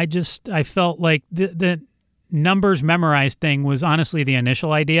 I felt like the numbers memorized thing was honestly the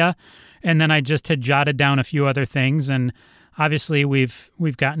initial idea. And then I just had jotted down a few other things, and obviously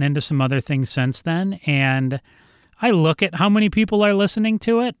we've gotten into some other things since then. And I look at how many people are listening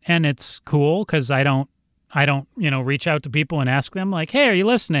to it, and it's cool because I don't reach out to people and ask them like, "Hey, are you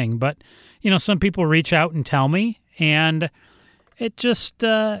listening?" But some people reach out and tell me, and it just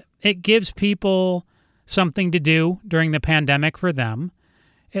it gives people something to do during the pandemic for them.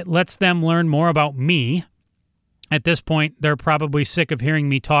 It lets them learn more about me. At this point, they're probably sick of hearing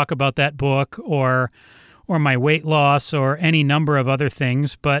me talk about that book or my weight loss or any number of other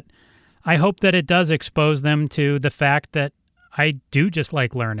things, but I hope that it does expose them to the fact that I do just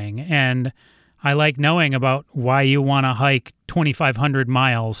like learning, and I like knowing about why you want to hike 2,500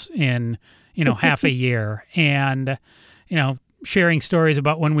 miles in, half a year, and, sharing stories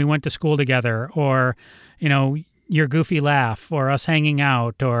about when we went to school together, or, your goofy laugh, or us hanging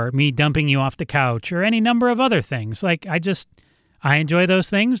out, or me dumping you off the couch, or any number of other things. Like, I enjoy those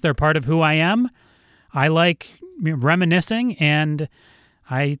things. They're part of who I am. I like reminiscing, and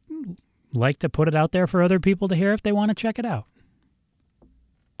I like to put it out there for other people to hear if they want to check it out.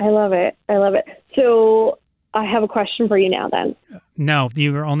 I love it. So I have a question for you now then. No,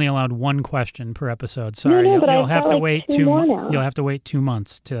 you are only allowed one question per episode. Sorry, No, you'll have to wait You'll have to wait 2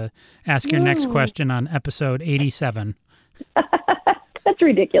 months to ask your next question on episode 87. That's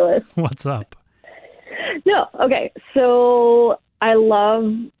ridiculous. What's up? No, okay. So I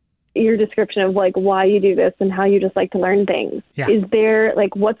love your description of like why you do this and how you just like to learn things. Yeah. Is there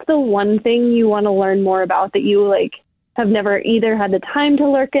like, what's the one thing you want to learn more about that you like have never either had the time to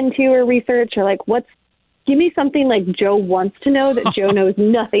look into or research, or like do give me something like Joe wants to know that Joe knows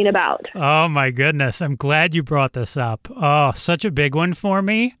nothing about. Oh, my goodness. I'm glad you brought this up. Oh, such a big one for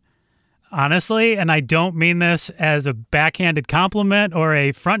me, honestly. And I don't mean this as a backhanded compliment or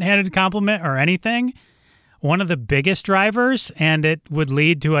a front-handed compliment or anything. One of the biggest drivers, and it would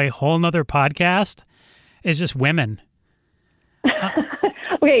lead to a whole nother podcast, is just women.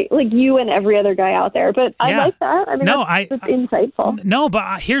 Okay, like you and every other guy out there. But I Yeah. like that. I mean, No, that's insightful. No,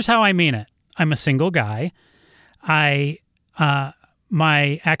 but here's how I mean it. I'm a single guy. My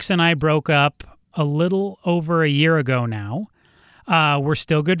ex and I broke up a little over a year ago now. We're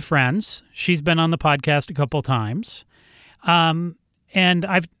still good friends. She's been on the podcast a couple times. And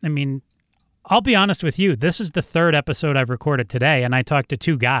I'll be honest with you. This is the third episode I've recorded today, and I talked to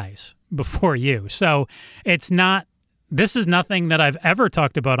two guys before you. So this is nothing that I've ever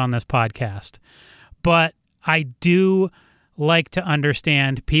talked about on this podcast, but I do like to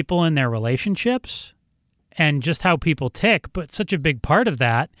understand people in their relationships and just how people tick. But such a big part of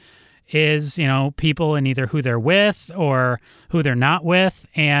that is, people and either who they're with or who they're not with.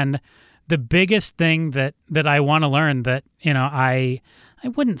 And the biggest thing that I want to learn that, I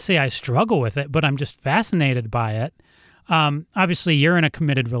wouldn't say I struggle with it, but I'm just fascinated by it. Obviously you're in a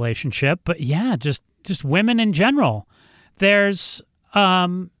committed relationship, but yeah, just women in general. There's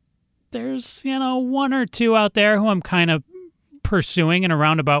one or two out there who I'm kind of pursuing in a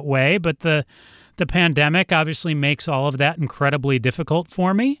roundabout way, but the pandemic obviously makes all of that incredibly difficult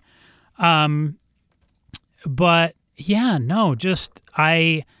for me. But yeah, no, just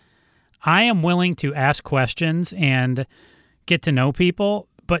I am willing to ask questions and get to know people,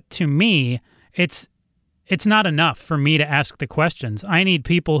 but to me, it's not enough for me to ask the questions. I need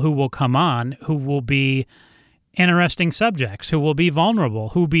people who will come on, who will be interesting subjects, who will be vulnerable,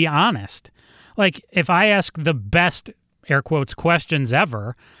 who will be honest. Like if I ask the best, air quotes, questions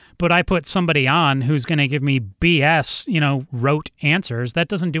ever, but I put somebody on who's going to give me BS, rote answers, that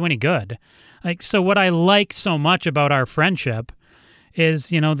doesn't do any good. Like, so what I like so much about our friendship is,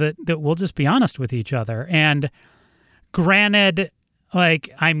 that we'll just be honest with each other. And granted, like,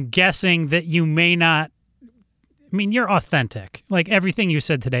 I'm guessing that you may not, you're authentic. Like everything you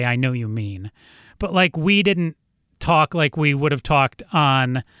said today, I know you mean, but like we didn't talk like we would have talked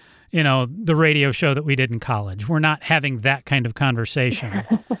on, the radio show that we did in college. We're not having that kind of conversation.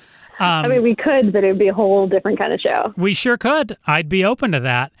 We could, but it would be a whole different kind of show. We sure could. I'd be open to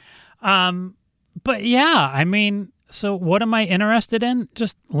that. But yeah, so what am I interested in?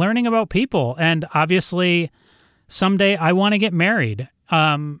 Just learning about people. And obviously someday I want to get married.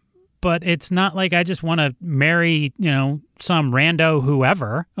 But it's not like I just want to marry, some rando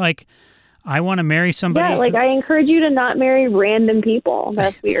whoever. Like I want to marry somebody. Yeah, like I encourage you to not marry random people.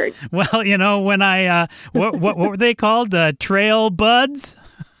 That's weird. Well, when I, what were they called? Trail buds?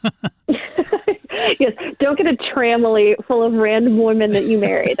 Yes, don't get a tramily full of random women that you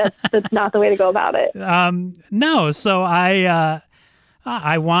marry. That's not the way to go about it. No, so I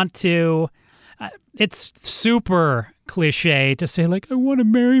want to. It's super cliche to say like I want to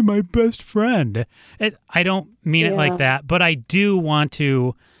marry my best friend. I don't mean it like that, but I do want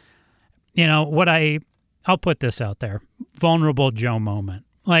to. I'll put this out there. Vulnerable Joe moment.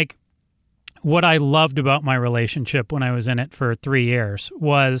 Like what I loved about my relationship when I was in it for 3 years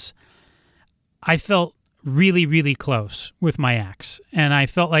was I felt really, really close with my ex, and I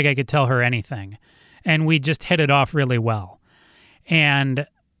felt like I could tell her anything, and we just hit it off really well. And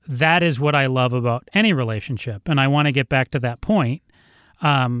that is what I love about any relationship, and I want to get back to that point.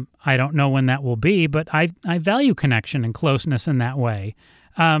 I don't know when that will be, but I value connection and closeness in that way.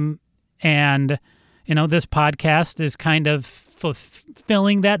 And, this podcast is kind of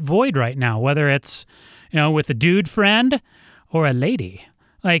filling that void right now, whether it's, with a dude friend or a lady.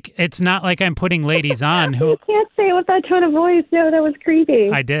 Like, it's not like I'm putting ladies on who... You can't say it with that tone of voice. No, that was creepy.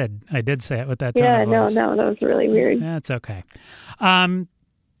 I did say it with that tone of voice. Yeah, no, that was really weird. That's okay.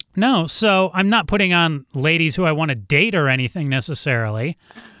 No, so I'm not putting on ladies who I want to date or anything necessarily,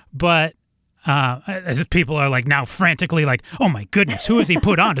 but as if people are like now frantically like, oh my goodness, who has he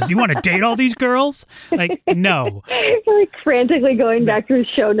put on? Does he want to date all these girls? Like, no. You're like frantically going back through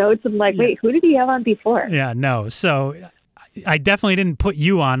show notes and like, wait, who did he have on before? Yeah, no. So I definitely didn't put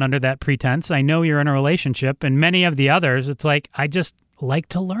you on under that pretense. I know you're in a relationship, and many of the others, it's like, I just like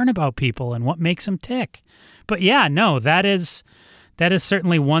to learn about people and what makes them tick. But yeah, no, that is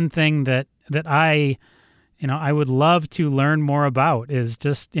certainly one thing that I would love to learn more about is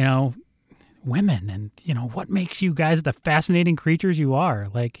just, women and, what makes you guys the fascinating creatures you are.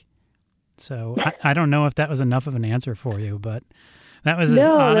 Like, so I don't know if that was enough of an answer for you, but that was as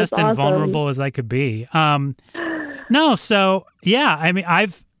honest and vulnerable as I could be. No, so yeah,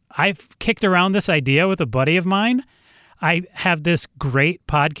 I've kicked around this idea with a buddy of mine. I have this great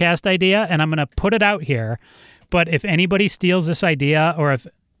podcast idea, and I'm going to put it out here. But if anybody steals this idea, or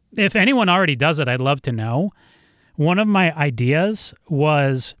if anyone already does it, I'd love to know. One of my ideas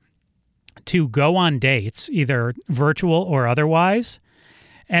was to go on dates, either virtual or otherwise,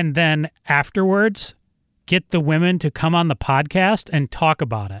 and then afterwards get the women to come on the podcast and talk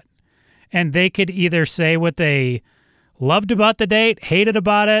about it. And they could either say what they loved about the date, hated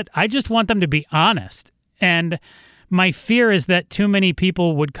about it. I just want them to be honest. And my fear is that too many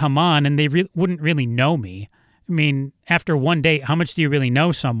people would come on and they wouldn't really know me. I mean, after one date, how much do you really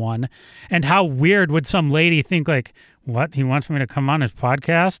know someone? And how weird would some lady think, like, what? He wants me to come on his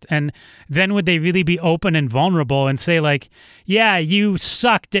podcast? And then would they really be open and vulnerable and say, like, yeah, you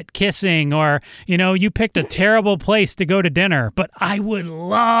sucked at kissing, or, you know, you picked a terrible place to go to dinner, but I would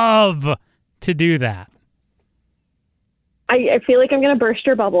love to do that. I feel like I'm going to burst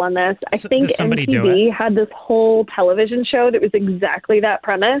your bubble on this. I think MTV had this whole television show that was exactly that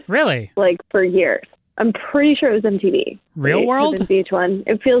premise. Really? Like, for years. I'm pretty sure it was MTV. Real World? VH1.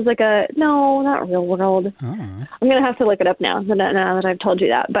 It feels like no, not Real World. Oh. I'm going to have to look it up now that I've told you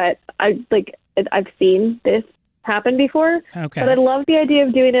that. But I've seen this happen before. Okay. But I love the idea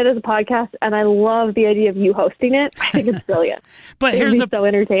of doing it as a podcast, and I love the idea of you hosting it. I think it's brilliant. But so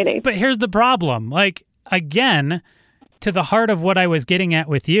entertaining. But here's the problem. Like, again, to the heart of what I was getting at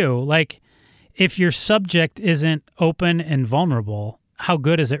with you, like, if your subject isn't open and vulnerable, how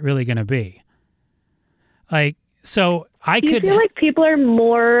good is it really going to be? Like, so Do you feel like people are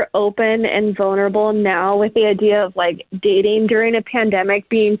more open and vulnerable now with the idea of, like, dating during a pandemic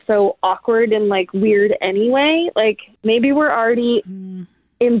being so awkward and, like, weird anyway? Like, maybe we're already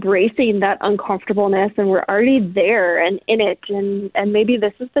embracing that uncomfortableness and we're already there and in it, and maybe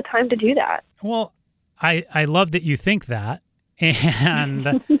this is the time to do that. Well, I love that you think that,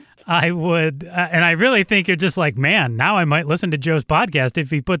 and I would, and I really think you're just like, man, now I might listen to Joe's podcast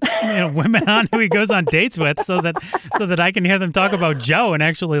if he puts women on who he goes on dates with, so that I can hear them talk about Joe and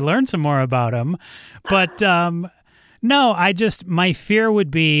actually learn some more about him. But no, my fear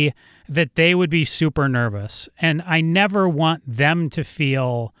would be that they would be super nervous, and I never want them to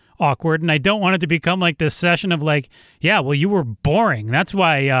feel awkward, and I don't want it to become like this session of, like, yeah, well, you were boring. That's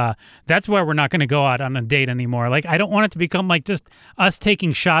why we're not going to go out on a date anymore. Like, I don't want it to become like just us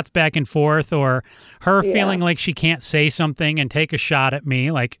taking shots back and forth, or her feeling like she can't say something and take a shot at me.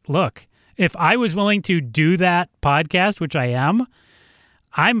 Like, look, if I was willing to do that podcast, which I am,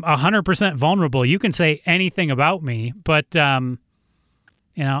 I'm 100% vulnerable. You can say anything about me, but I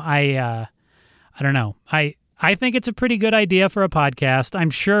don't know. I think it's a pretty good idea for a podcast.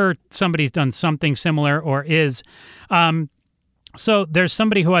 I'm sure somebody's done something similar or is. So there's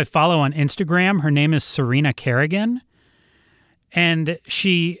somebody who I follow on Instagram. Her name is Serena Kerrigan. And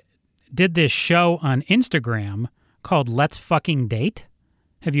she did this show on Instagram called Let's Fucking Date.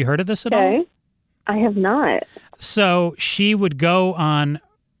 Have you heard of this at all? I have not. So she would go on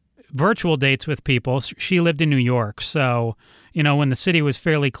virtual dates with people. She lived in New York. So, when the city was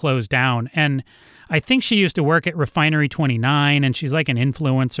fairly closed down. And I think she used to work at Refinery 29, and she's like an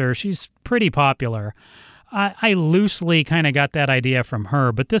influencer. She's pretty popular. I loosely kind of got that idea from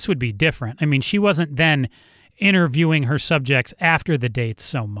her, but this would be different. I mean, she wasn't then interviewing her subjects after the dates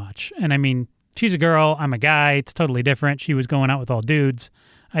so much. And I mean, she's a girl, I'm a guy. It's totally different. She was going out with all dudes.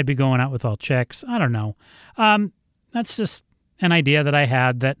 I'd be going out with all chicks. I don't know. That's just an idea that I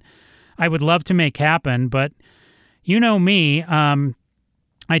had that I would love to make happen, but you know me,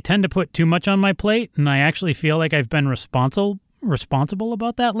 I tend to put too much on my plate, and I actually feel like I've been responsible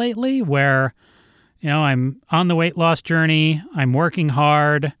about that lately, where, I'm on the weight loss journey, I'm working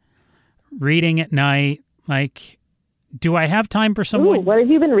hard, reading at night. Like, do I have time for someone? Ooh, what have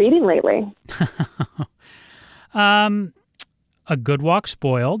you been reading lately? A Good Walk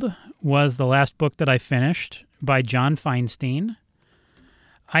Spoiled was the last book that I finished by John Feinstein.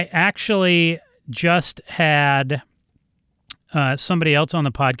 I actually just had somebody else on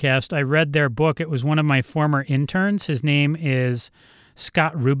the podcast. I read their book. It was one of my former interns. His name is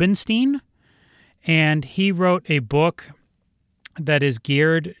Scott Rubenstein, and he wrote a book that is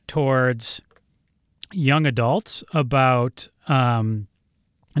geared towards young adults about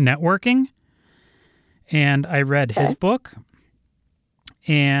networking. And I read his book,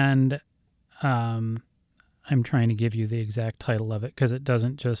 and I'm trying to give you the exact title of it because it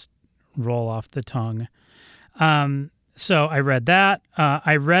doesn't just roll off the tongue. So I read that.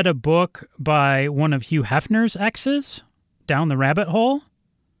 I read a book by one of Hugh Hefner's exes, Down the Rabbit Hole.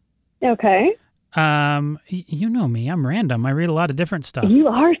 Okay. You know me. I'm random. I read a lot of different stuff. You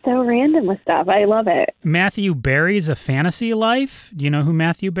are so random with stuff. I love it. Matthew Berry's A Fantasy Life. Do you know who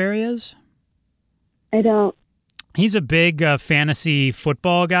Matthew Berry is? I don't. He's a big fantasy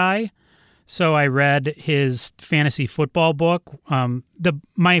football guy. So I read his fantasy football book.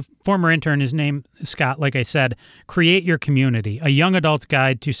 My former intern is named Scott, like I said, Create Your Community, A Young Adult's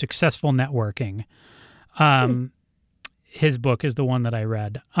Guide to Successful Networking. His book is the one that I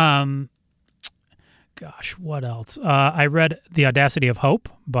read. Gosh, what else? I read The Audacity of Hope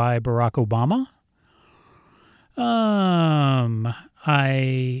by Barack Obama.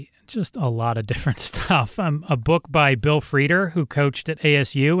 Just a lot of different stuff. A book by Bill Frieder, who coached at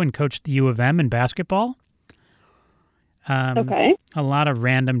ASU and coached the U of M in basketball. Okay. A lot of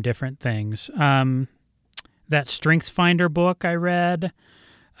random different things. That StrengthsFinder book I read.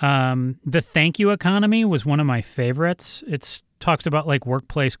 The Thank You Economy was one of my favorites. It talks about like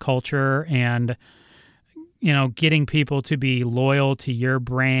workplace culture and, you know, getting people to be loyal to your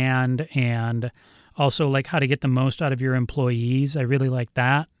brand and also like how to get the most out of your employees. I really like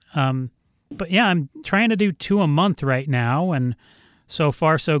that. But yeah, I'm trying to do 2 a month right now, and so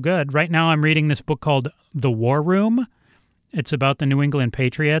far so good. Right now I'm reading this book called The War Room. It's about the New England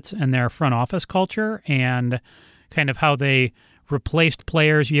Patriots and their front office culture and kind of how they replaced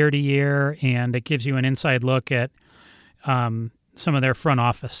players year to year, and it gives you an inside look at some of their front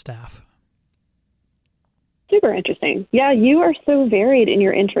office staff. Super interesting. Yeah, you are so varied in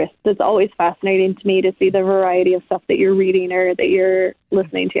your interests. It's always fascinating to me to see the variety of stuff that you're reading or that you're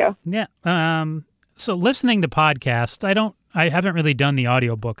listening to. Yeah. So listening to podcasts, I haven't really done the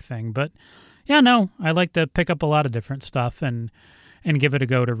audiobook thing, but yeah, no, I like to pick up a lot of different stuff and give it a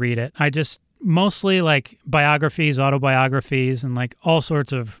go to read it. I just mostly like biographies, autobiographies, and like all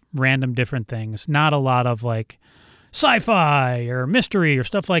sorts of random different things. Not a lot of like sci-fi or mystery or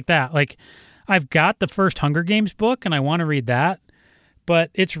stuff like that. Like, I've got the first Hunger Games book, and I want to read that, but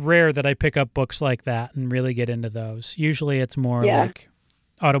it's rare that I pick up books like that and really get into those. Usually it's more like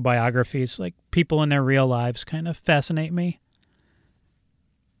autobiographies, like people in their real lives kind of fascinate me.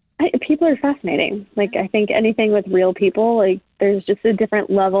 People are fascinating. Like, I think anything with real people, like, there's just a different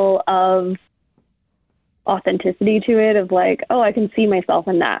level of authenticity to it, of like, oh, I can see myself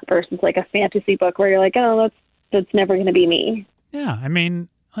in that, versus like a fantasy book where you're like, oh, that's never going to be me. Yeah, I mean,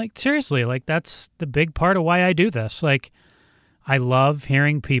 like, seriously, like, that's the big part of why I do this. Like, I love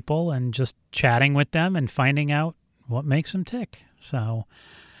hearing people and just chatting with them and finding out what makes them tick. So,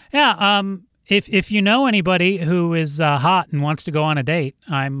 yeah, if you know anybody who is hot and wants to go on a date,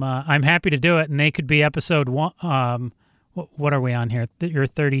 I'm happy to do it, and they could be episode 1. What are we on here? You're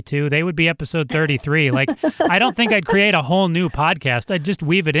 32. They would be episode 33. Like, I don't think I'd create a whole new podcast. I'd just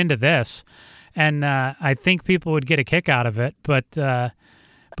weave it into this, and I think people would get a kick out of it.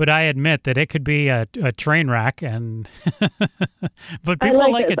 But I admit that it could be a train wreck, and but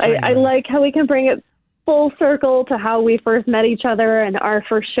people like it. I like how we can bring it full circle to how we first met each other and our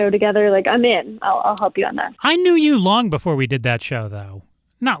first show together. Like, I'm in. I'll help you on that. I knew you long before we did that show, though.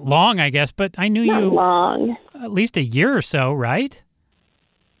 Not long, I guess, but I knew Not you long. At least a year or so, right?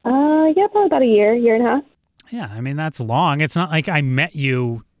 Yeah, probably about a year and a half. Yeah, I mean, that's long. It's not like I met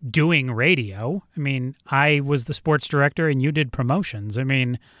you doing radio. I mean, I was the sports director and you did promotions. I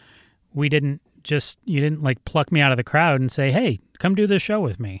mean, you didn't like pluck me out of the crowd and say, hey, come do this show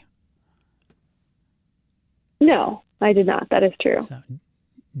with me. No, I did not. That is true. So,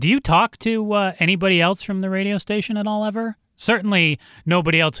 do you talk to anybody else from the radio station at all ever? Certainly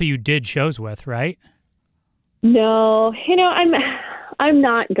nobody else who you did shows with, right? No, I'm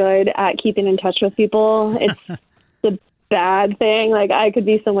not good at keeping in touch with people. It's the bad thing. Like, I could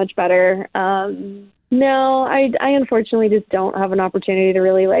be so much better. No, I unfortunately just don't have an opportunity to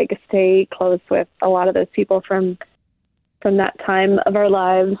really like stay close with a lot of those people from that time of our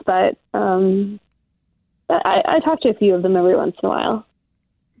lives. But I talk to a few of them every once in a while.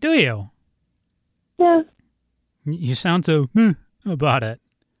 Do you? Yeah. You sound so about it.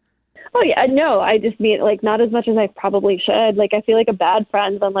 Oh, yeah. No, I just mean, like, not as much as I probably should. Like, I feel like a bad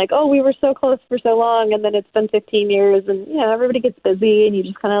friend. I'm like, oh, we were so close for so long, and then it's been 15 years, and, you know, everybody gets busy, and you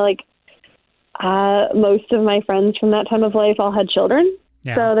just kind of, like, most of my friends from that time of life all had children.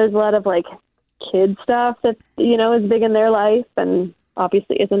 Yeah. So there's a lot of, like, kid stuff that, you know, is big in their life, and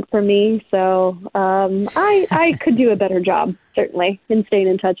obviously isn't for me. So I could do a better job, certainly, in staying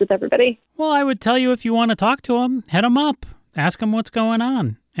in touch with everybody. Well, I would tell you, if you want to talk to them, hit them up. Ask them what's going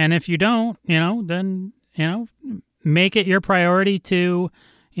on. And if you don't, then, make it your priority to,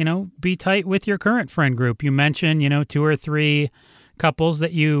 be tight with your current friend group. You mentioned, 2 or 3 couples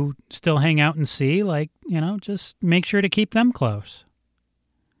that you still hang out and see. Like, just make sure to keep them close.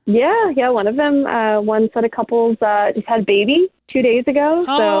 Yeah. One of them, one set of couples just had a baby 2 days ago.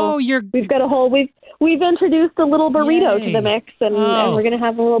 Oh, so we've got we've introduced a little burrito Yay. to the mix, and we're going to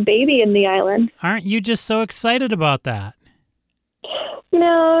have a little baby in the island. Aren't you just so excited about that? You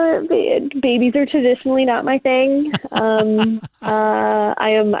know, babies are traditionally not my thing. I'm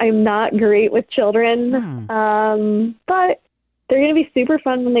not great with children, but they're going to be super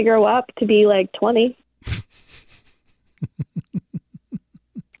fun when they grow up to be like 20.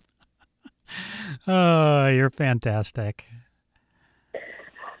 Oh, you're fantastic.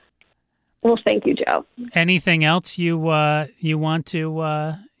 Well, thank you, Joe. Anything else you want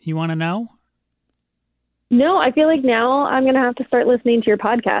to know? No, I feel like now I'm going to have to start listening to your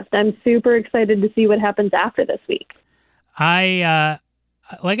podcast. I'm super excited to see what happens after this week. Like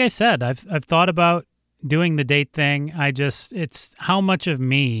I said, I've thought about doing the date thing. It's how much of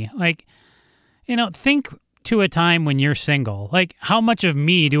me, like, think to a time when you're single. Like, how much of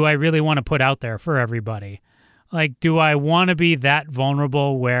me do I really want to put out there for everybody? Like, do I want to be that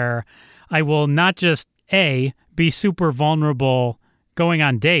vulnerable where I will not just be super vulnerable going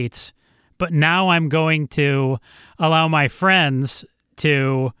on dates, but now I'm going to allow my friends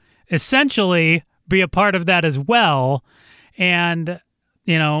to essentially be a part of that as well and,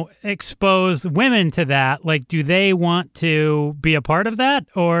 expose women to that. Like, do they want to be a part of that?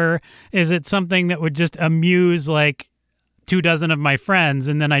 Or is it something that would just amuse like 24 of my friends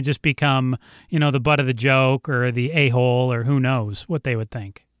and then I just become, the butt of the joke or the a-hole or who knows what they would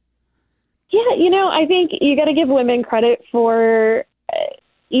think? Yeah, I think you got to give women credit for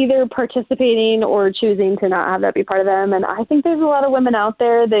either participating or choosing to not have that be part of them. And I think there's a lot of women out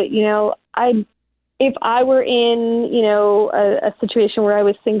there that, if I were in, a situation where I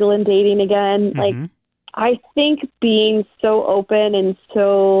was single and dating again, like, I think being so open and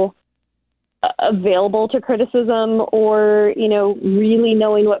so available to criticism or, really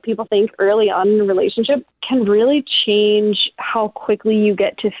knowing what people think early on in a relationship can really change how quickly you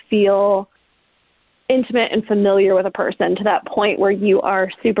get to feel intimate and familiar with a person to that point where you are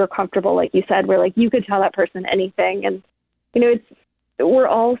super comfortable, like you said, where like you could tell that person anything. And, we're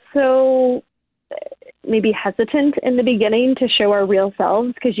also maybe hesitant in the beginning to show our real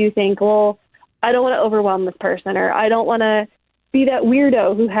selves because you think, well, I don't want to overwhelm this person, or I don't want to be that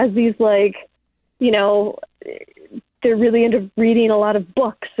weirdo who has these like, they're really into reading a lot of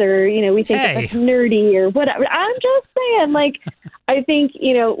books, or, we think that that's nerdy or whatever. I'm just saying, like, I think,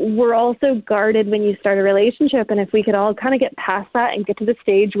 we're also guarded when you start a relationship. And if we could all kind of get past that and get to the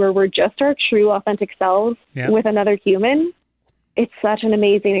stage where we're just our true, authentic selves with another human, it's such an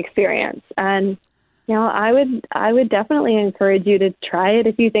amazing experience. And, I would definitely encourage you to try it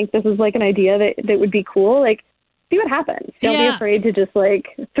if you think this is like an idea that would be cool. Like, see what happens. Don't be afraid to just like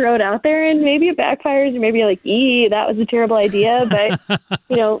throw it out there, and maybe it backfires, or maybe you're like, that was a terrible idea. But,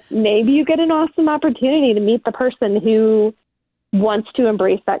 maybe you get an awesome opportunity to meet the person who wants to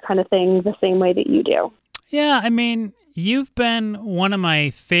embrace that kind of thing the same way that you do. Yeah, I mean, you've been one of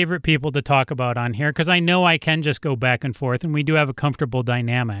my favorite people to talk about on here because I know I can just go back and forth, and we do have a comfortable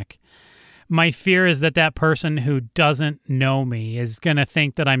dynamic. My fear is that person who doesn't know me is going to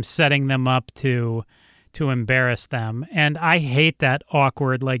think that I'm setting them up to embarrass them. And I hate that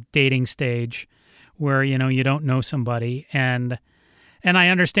awkward, like, dating stage where, you don't know somebody. And I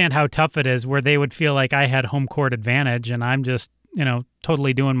understand how tough it is where they would feel like I had home court advantage and I'm just,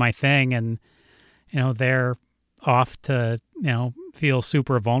 totally doing my thing. And, they're off to, feel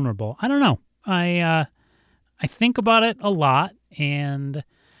super vulnerable. I don't know. I think about it a lot, and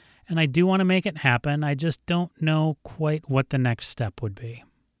I do want to make it happen. I just don't know quite what the next step would be.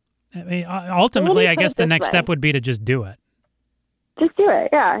 I mean, ultimately, I guess the next step would be to just do it. Just do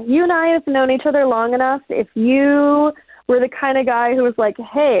it, yeah. You and I have known each other long enough. If you were the kind of guy who was like,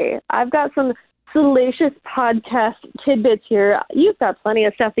 hey, I've got some salacious podcast tidbits here. You've got plenty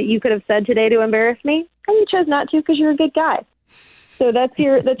of stuff that you could have said today to embarrass me, and you chose not to because you're a good guy. So that's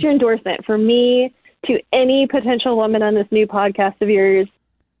your endorsement for me to any potential woman on this new podcast of yours.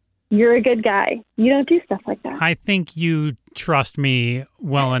 You're a good guy. You don't do stuff like that. I think you trust me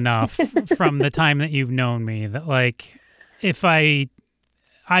well enough from the time that you've known me that, like, if I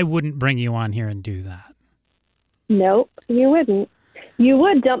wouldn't bring you on here and do that. Nope, you wouldn't. You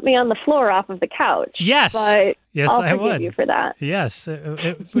would dump me on the floor off of the couch. Yes. But yes, I'll I forgive would. you for that. Yes.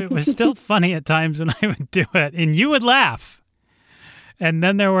 It was still funny at times when I would do it, and you would laugh. And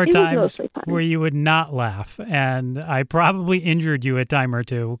then there were times where you would not laugh, and I probably injured you a time or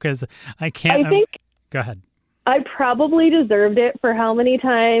two because I can't. I think. Go ahead. I probably deserved it for how many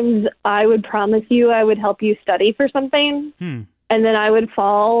times I would promise you I would help you study for something, and then I would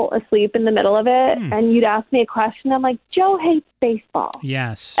fall asleep in the middle of it, and you'd ask me a question. I'm like, Joe hates baseball.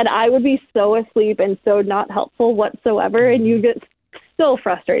 Yes. And I would be so asleep and so not helpful whatsoever, and you get so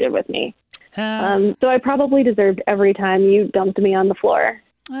frustrated with me. So I probably deserved every time you dumped me on the floor.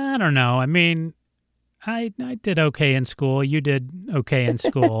 I don't know. I mean, I did okay in school. You did okay in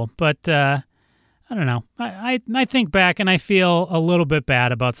school. But I don't know. I think back and I feel a little bit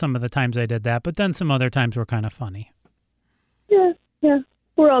bad about some of the times I did that, but then some other times were kind of funny. Yeah.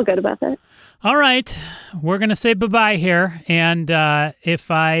 We're all good about that. All right. We're going to say bye-bye here. And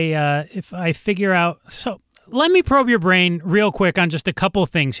if I figure out... So let me probe your brain real quick on just a couple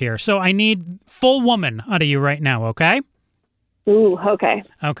things here. So I need full woman out of you right now, okay? Ooh, okay.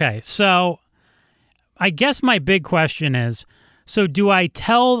 Okay. So I guess my big question is, so do I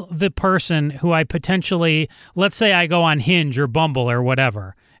tell the person who I potentially... Let's say I go on Hinge or Bumble or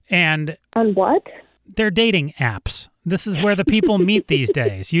whatever, and... On what? They're dating apps. This is where the people meet these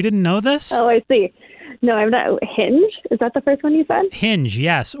days. You didn't know this? Oh, I see. No, I'm not. Hinge? Is that the first one you said? Hinge,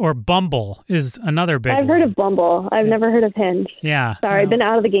 yes. Or Bumble is another big one. I've heard of Bumble. I've never heard of Hinge. Yeah. Sorry, I've been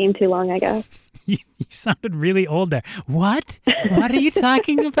out of the game too long, I guess. You sounded really old there. What? What are you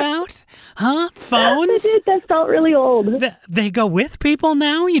talking about? Huh? Phones? I did. That felt really old. They go with people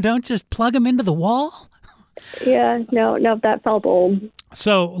now? You don't just plug them into the wall? Yeah. No, that felt old.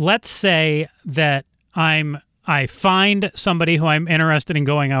 So let's say that I find somebody who I'm interested in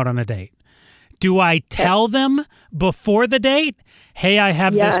going out on a date. Do I tell them before the date, hey, I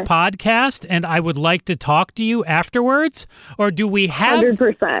have this podcast and I would like to talk to you afterwards? Or do we have...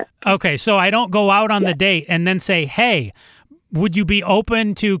 100%. Okay, so I don't go out on the date and then say, hey, would you be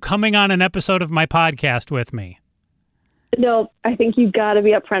open to coming on an episode of my podcast with me? No, I think you've got to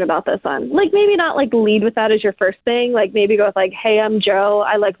be upfront about this one. Like, maybe not like lead with that as your first thing. Like, maybe go with like, hey, I'm Joe.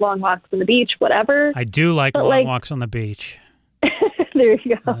 I like long walks on the beach, whatever. I do like long walks on the beach. There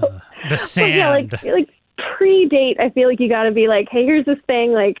you go. The sand. Yeah, like pre-date, I feel like you got to be like, hey, here's this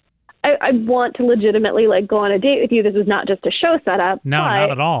thing. Like, I want to legitimately like go on a date with you. This is not just a show setup. No,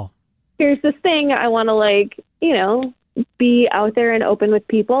 not at all. Here's this thing. I want to like, be out there and open with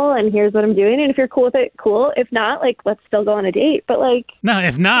people, and here's what I'm doing. And if you're cool with it, cool. If not, like, let's still go on a date. But like, no,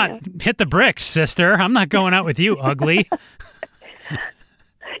 if not, hit the bricks, sister. I'm not going out with you, ugly.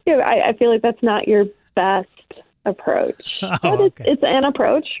 I feel like that's not your best approach. But okay. It's an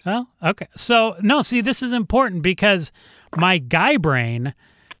approach. Oh, okay. So, no, see, this is important because my guy brain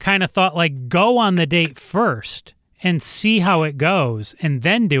kind of thought, like, go on the date first and see how it goes and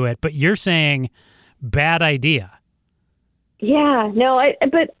then do it. But you're saying bad idea. Yeah, no, I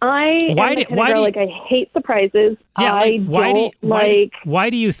hate surprises. Yeah, why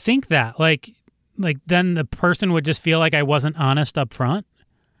do you think that? Like then the person would just feel like I wasn't honest up front?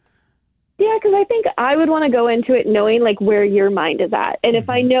 Yeah, because I think I would want to go into it knowing like where your mind is at. And if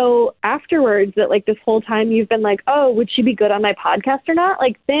I know afterwards that like this whole time you've been like, oh, would she be good on my podcast or not?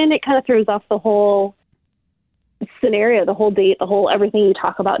 Like then it kind of throws off the whole scenario, the whole date, the whole everything you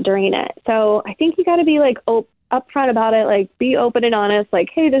talk about during it. So I think you got to be like upfront about it, like be open and honest, like,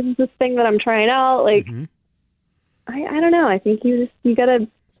 hey, this is this thing that I'm trying out. Like, I don't know. I think you got to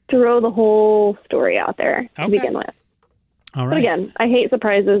throw the whole story out there to begin with. All right. But again, I hate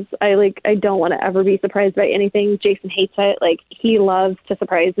surprises. I don't want to ever be surprised by anything. Jason hates it. Like he loves to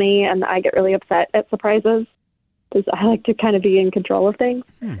surprise me, and I get really upset at surprises because I like to kind of be in control of things.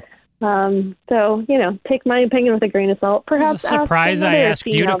 So, take my opinion with a grain of salt. Perhaps it's a surprise I asked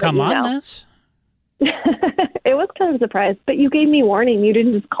you to come on this. It was kind of a surprise, but you gave me warning. You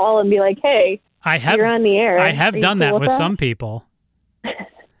didn't just call and be like, hey, you're on the air. I have done that with some people.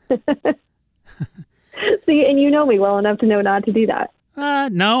 See, and you know me well enough to know not to do that.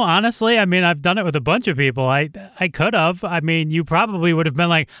 No, honestly, I mean, I've done it with a bunch of people. I could have. I mean, you probably would have been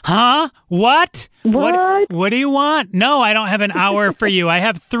like, huh? What? What do you want? No, I don't have an hour for you. I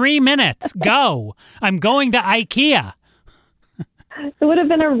have 3 minutes. Go. I'm going to IKEA. It would have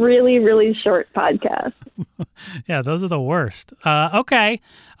been a really, really short podcast. Yeah, those are the worst. Okay.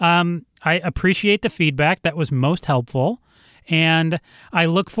 I appreciate the feedback. That was most helpful. And I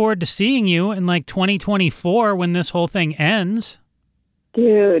look forward to seeing you in like 2024 when this whole thing ends.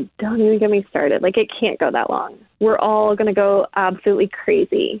 Dude, don't even get me started. Like, it can't go that long. We're all going to go absolutely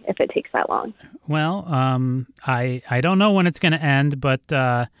crazy if it takes that long. Well, I don't know when it's going to end, but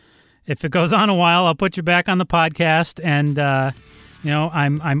if it goes on a while, I'll put you back on the podcast. And,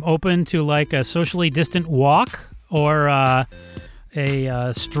 I'm open to like a socially distant walk or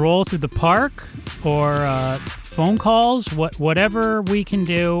a stroll through the park or phone calls, whatever we can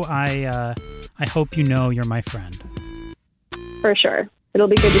do. I hope you know you're my friend. For sure. It'll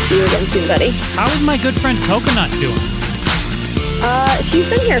be good to see you again soon, buddy. How is my good friend Coconut doing? She's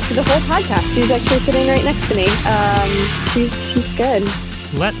been here for the whole podcast. She's actually sitting right next to me. She's good.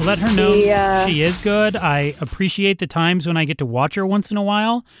 Let her know she is good. I appreciate the times when I get to watch her once in a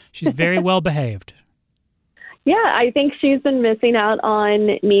while. She's very well behaved. Yeah, I think she's been missing out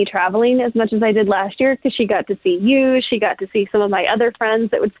on me traveling as much as I did last year because she got to see you. She got to see some of my other friends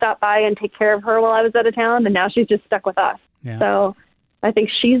that would stop by and take care of her while I was out of town, and now she's just stuck with us. Yeah. So I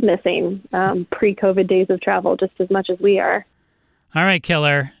think she's missing pre-COVID days of travel just as much as we are. All right,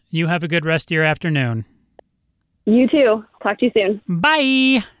 Killer. You have a good rest of your afternoon. You too. Talk to you soon.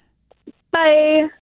 Bye. Bye.